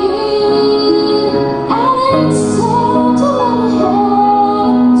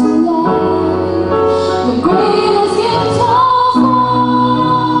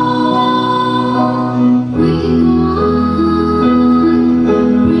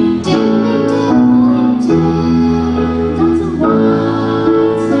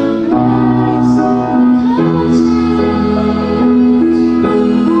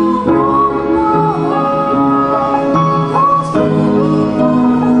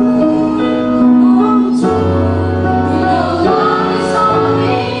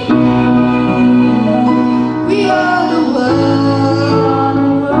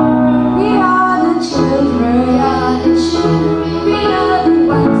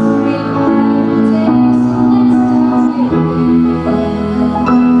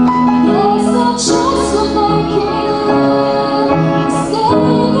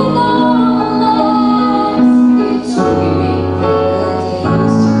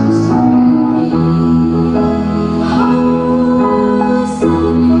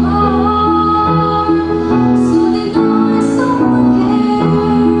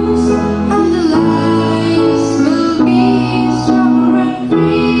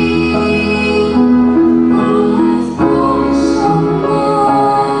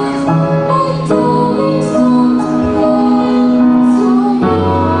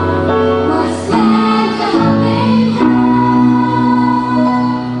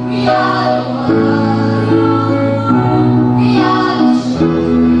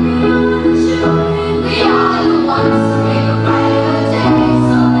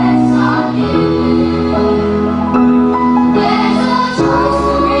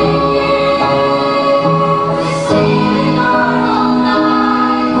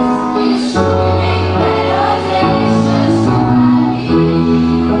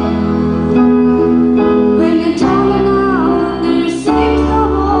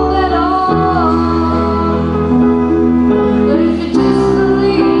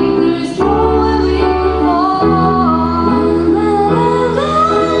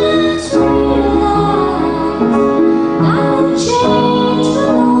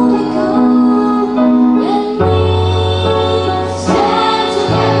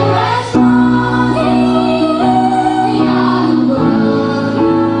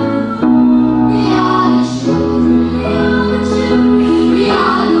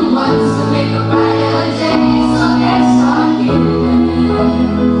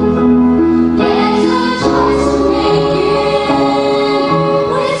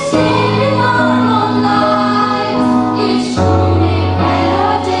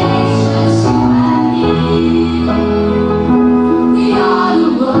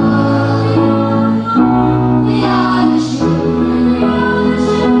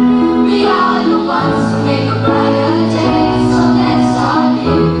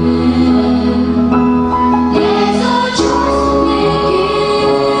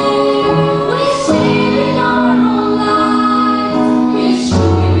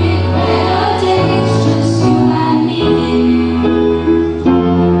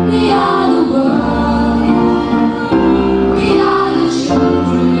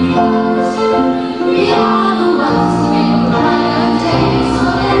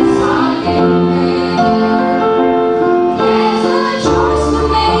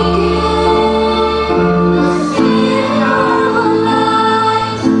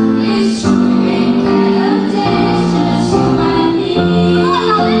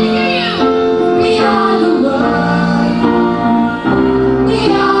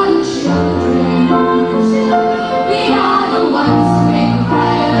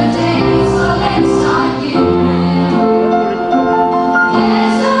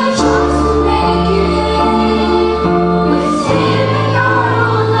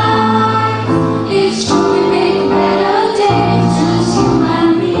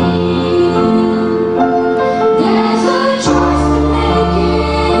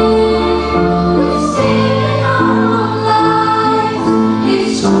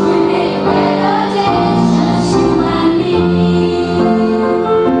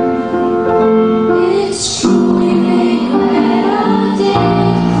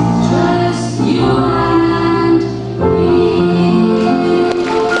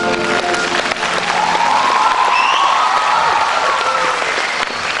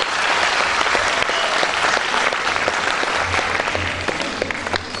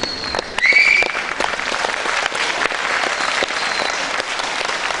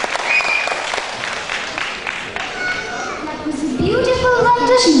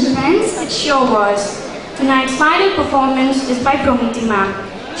discussion, friends. It sure was. Tonight's final performance is by Promiti ma'am.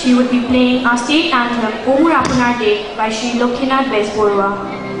 She would be playing our state anthem, Omur Apunar Day, by Shri Lokinath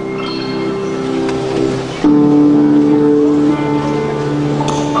Baruah.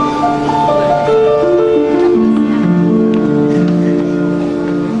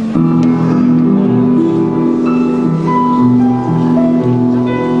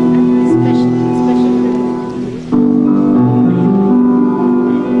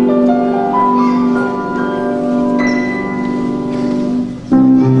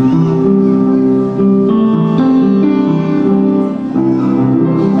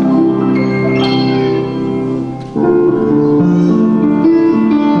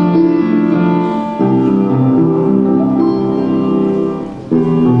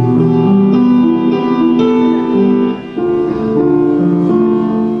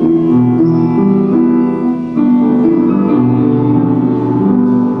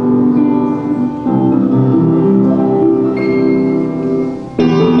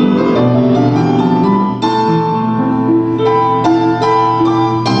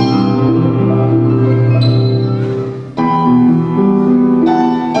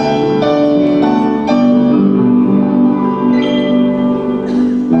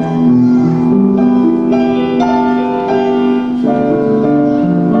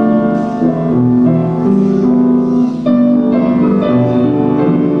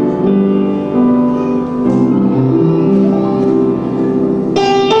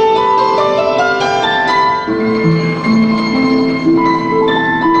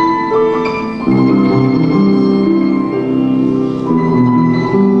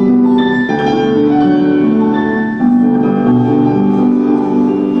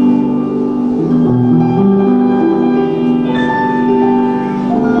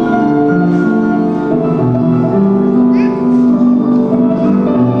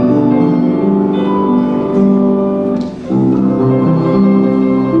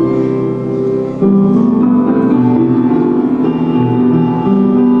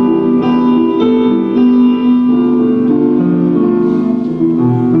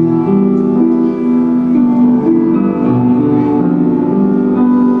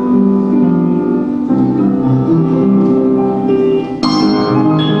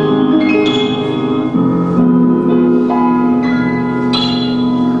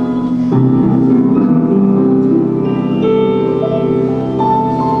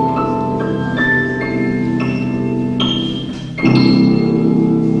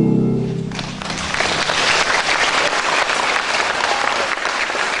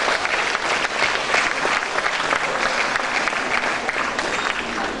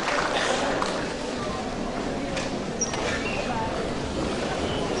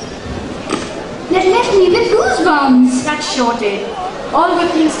 That left me with goosebumps. That sure did. All good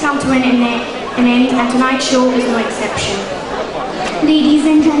things come to an end, and tonight's show is no exception. Ladies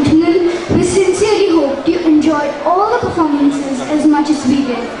and gentlemen, we sincerely hope you enjoyed all the performances as much as we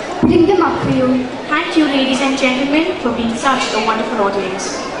did. Bring them up for you. Thank you, ladies and gentlemen, for being such a wonderful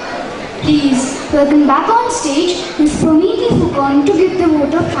audience. Please welcome back on stage Ms. Promiti Phukan to give the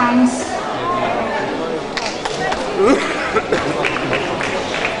vote of thanks.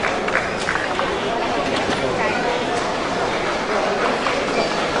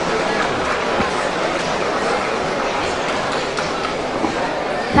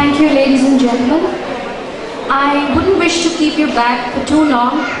 Thank you, ladies and gentlemen. I wouldn't wish to keep you back for too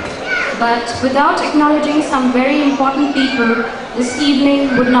long, but without acknowledging some very important people, this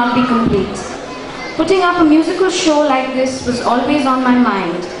evening would not be complete. Putting up a musical show like this was always on my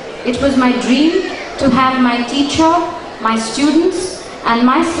mind. It was my dream to have my teacher, my students, and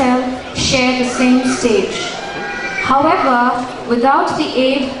myself share the same stage. However, without the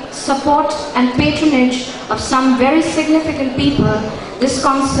aid, support, and patronage of some very significant people, this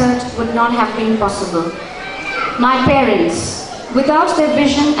concert would not have been possible. My parents, without their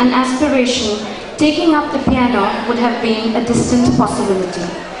vision and aspiration, taking up the piano would have been a distant possibility.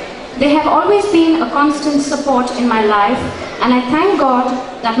 They have always been a constant support in my life, and I thank God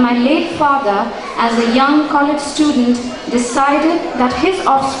that my late father, as a young college student, decided that his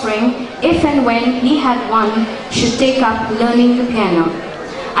offspring, if and when he had one, should take up learning the piano.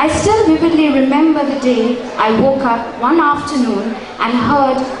 I still vividly remember the day I woke up one afternoon and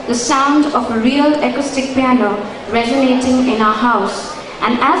heard the sound of a real acoustic piano resonating in our house.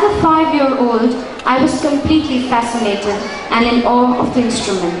 And as a 5-year-old, I was completely fascinated and in awe of the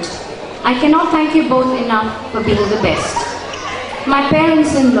instrument. I cannot thank you both enough for being the best. My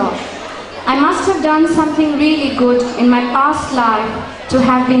parents-in-law, I must have done something really good in my past life to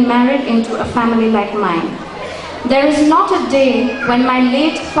have been married into a family like mine. There is not a day when my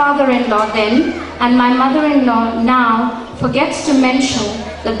late father-in-law then and my mother-in-law now forgets to mention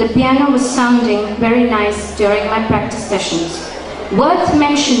that the piano was sounding very nice during my practice sessions. Worth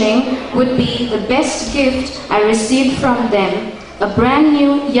mentioning would be the best gift I received from them, a brand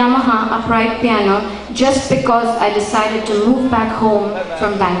new Yamaha upright piano, just because I decided to move back home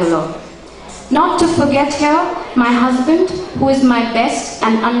from Bangalore. Not to forget here, my husband, who is my best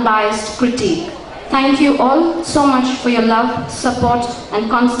and unbiased critique. Thank you all so much for your love, support and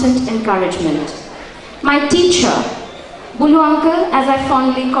constant encouragement. My teacher, Bulu Uncle, as I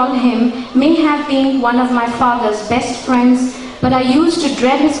fondly call him, may have been one of my father's best friends, but I used to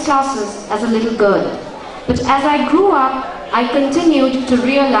dread his classes as a little girl. But as I grew up, I continued to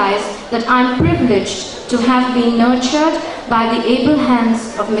realize that I'm privileged to have been nurtured by the able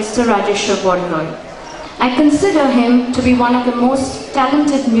hands of Mr. Rajeshwar Bulu. I consider him to be one of the most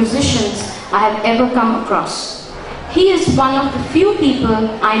talented musicians I have ever come across. He is one of the few people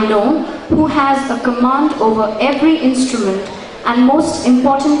I know who has a command over every instrument, and most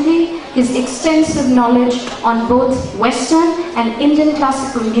importantly, his extensive knowledge on both Western and Indian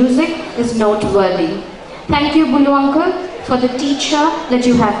classical music is noteworthy. Thank you, Bulu Uncle, for the teacher that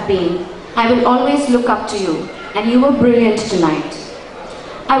you have been. I will always look up to you, and you were brilliant tonight.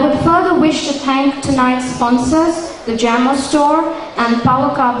 I would further wish to thank tonight's sponsors, the Jammer Store and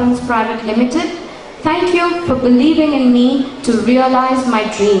Power Carbons Private Limited. Thank you for believing in me to realize my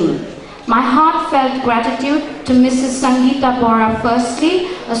dream. My heartfelt gratitude to Mrs. Sangeeta Bora firstly,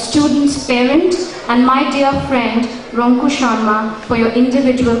 a student's parent, and my dear friend Ronku Sharma for your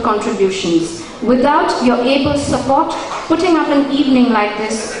individual contributions. Without your able support, putting up an evening like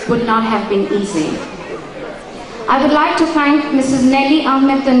this would not have been easy. I would like to thank Mrs. Nelly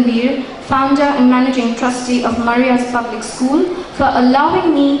Ahmed Tanveer, founder and managing trustee of Maria's Public School, for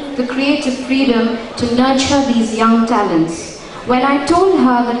allowing me the creative freedom to nurture these young talents. When I told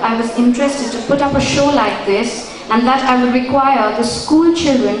her that I was interested to put up a show like this and that I would require the school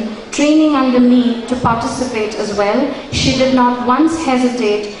children training under me to participate as well, she did not once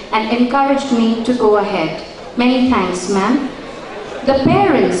hesitate and encouraged me to go ahead. Many thanks, ma'am. The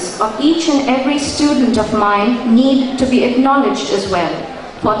parents of each and every student of mine need to be acknowledged as well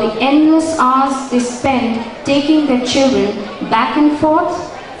for the endless hours they spend taking their children back and forth,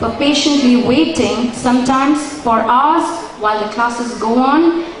 for patiently waiting, sometimes for hours while the classes go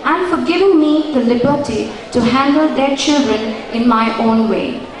on, and for giving me the liberty to handle their children in my own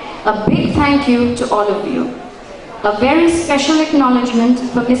way. A big thank you to all of you. A very special acknowledgement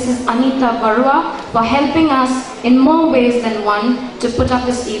for Mrs. Anita Baruah for helping us in more ways than one to put up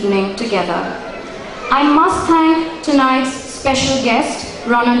this evening together. I must thank tonight's special guest,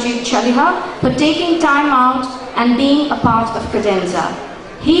 Ronajit Chaliha, for taking time out and being a part of Cadenza.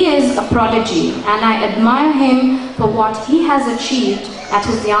 He is a prodigy, and I admire him for what he has achieved at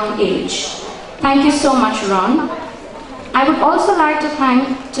his young age. Thank you so much, Ron. I would also like to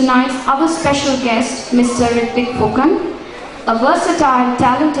thank tonight's other special guest, Mr. Promiti Phukan. A versatile,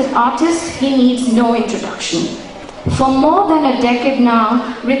 talented artist, he needs no introduction. For more than a decade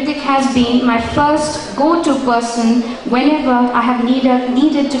now, Ritik has been my first go-to person whenever I have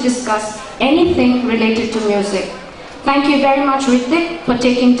needed to discuss anything related to music. Thank you very much, Ritik, for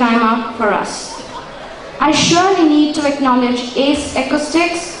taking time out for us. I surely need to acknowledge Ace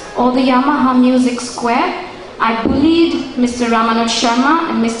Acoustics or the Yamaha Music Square. I bullied Mr. Ramanat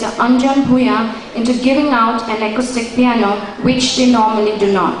Sharma and Mr. Anjan Bhuya into giving out an acoustic piano, which they normally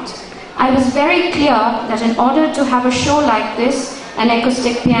do not. I was very clear that in order to have a show like this, an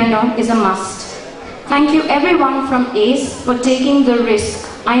acoustic piano is a must. Thank you everyone from ACE for taking the risk.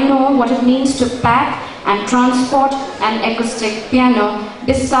 I know what it means to pack and transport an acoustic piano,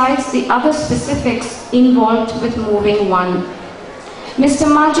 besides the other specifics involved with moving one. Mr.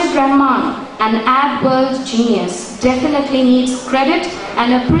 Majid Rahman, an ad world genius, definitely needs credit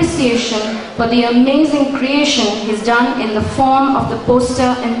and appreciation for the amazing creation he's done in the form of the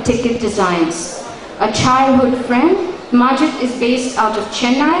poster and ticket designs. A childhood friend, Majid is based out of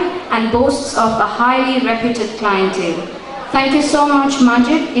Chennai and boasts of a highly reputed clientele. Thank you so much,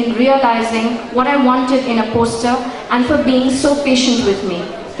 Majid, in realizing what I wanted in a poster and for being so patient with me.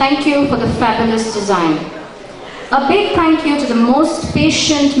 Thank you for the fabulous design. A big thank you to the most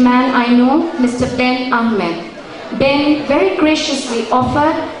patient man I know, Mr. Ben Ahmed. Ben very graciously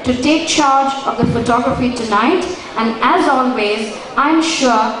offered to take charge of the photography tonight, and as always, I'm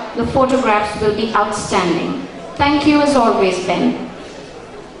sure the photographs will be outstanding. Thank you as always, Ben.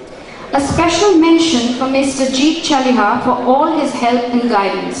 A special mention for Mr. Jeet Chaliha for all his help and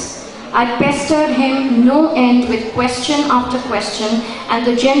guidance. I pestered him no end with question after question, and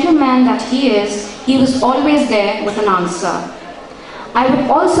the gentleman that he is, he was always there with an answer. I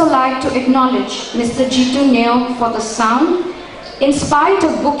would also like to acknowledge Mr. Jitu Neo for the sound. In spite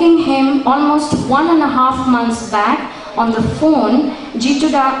of booking him almost 1.5 months back on the phone,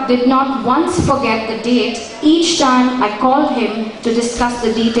 Jituda did not once forget the date each time I called him to discuss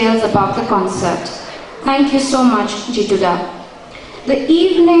the details about the concert. Thank you so much, Jituda. The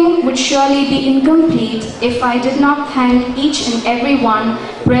evening would surely be incomplete if I did not thank each and every one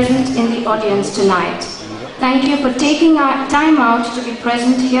present in the audience tonight. Thank you for taking time out to be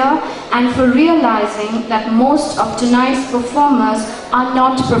present here and for realizing that most of tonight's performers are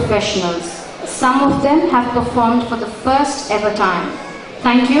not professionals. Some of them have performed for the first ever time.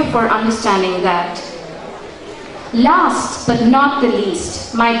 Thank you for understanding that. Last but not the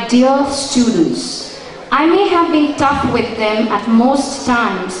least, my dear students. I may have been tough with them at most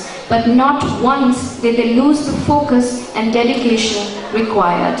times, but not once did they lose the focus and dedication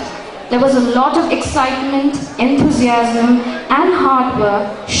required. There was a lot of excitement, enthusiasm, and hard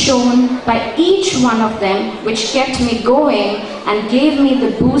work shown by each one of them, which kept me going and gave me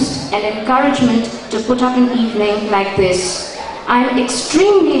the boost and encouragement to put up an evening like this. I am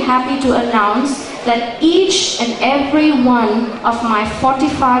extremely happy to announce that each and every one of my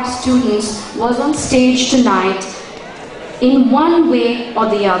 45 students was on stage tonight in one way or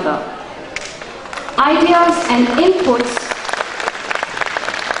the other. Ideas and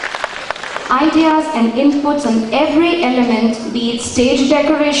inputs on every element, be it stage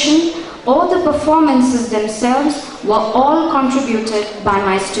decoration or the performances themselves, were all contributed by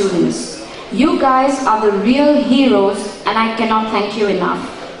my students. You guys are the real heroes, and I cannot thank you enough.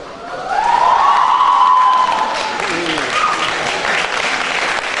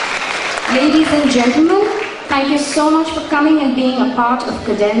 Ladies and gentlemen, thank you so much for coming and being a part of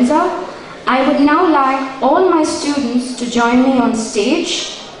Cadenza. I would now like all my students to join me on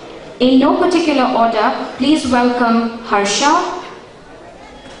stage. In no particular order, please welcome Harsha,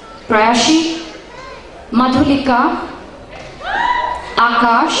 Shreyashi, Madhulika,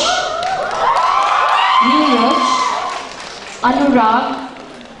 Akash, Neeraj, Anurag,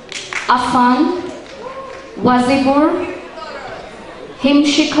 Affan, Wazibur,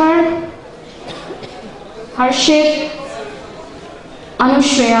 Himshikhar, Harshit,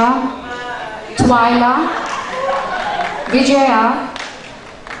 Anushreya, Twyla, Vijaya,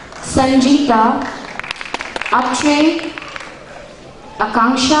 Sanjita, Atre,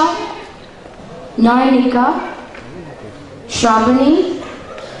 Akanksha, Nayanika, Shravani,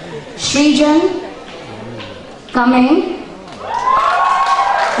 Srijan, Kameng,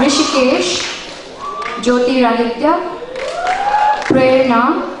 Rishikesh, Jyoti Raditya,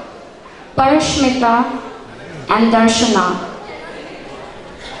 Prerna, Parashmita, and Darshana.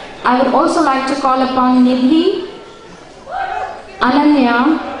 I would also like to call upon Nidhi,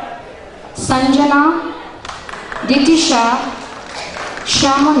 Ananya, Sanjana, Ditisha,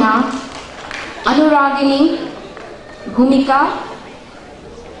 Shamana, Anuragini, Bhumika,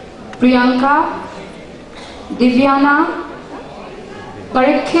 Priyanka, Divyana,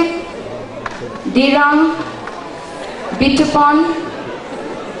 Parikit, Dirang, Bitupon,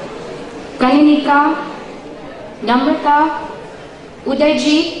 Kaninika, Namrata,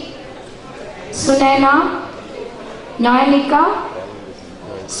 Udayji, Sunaina, Nayanika,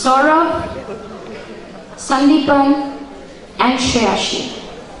 Saurabh, Sandipan, and Shreyashi.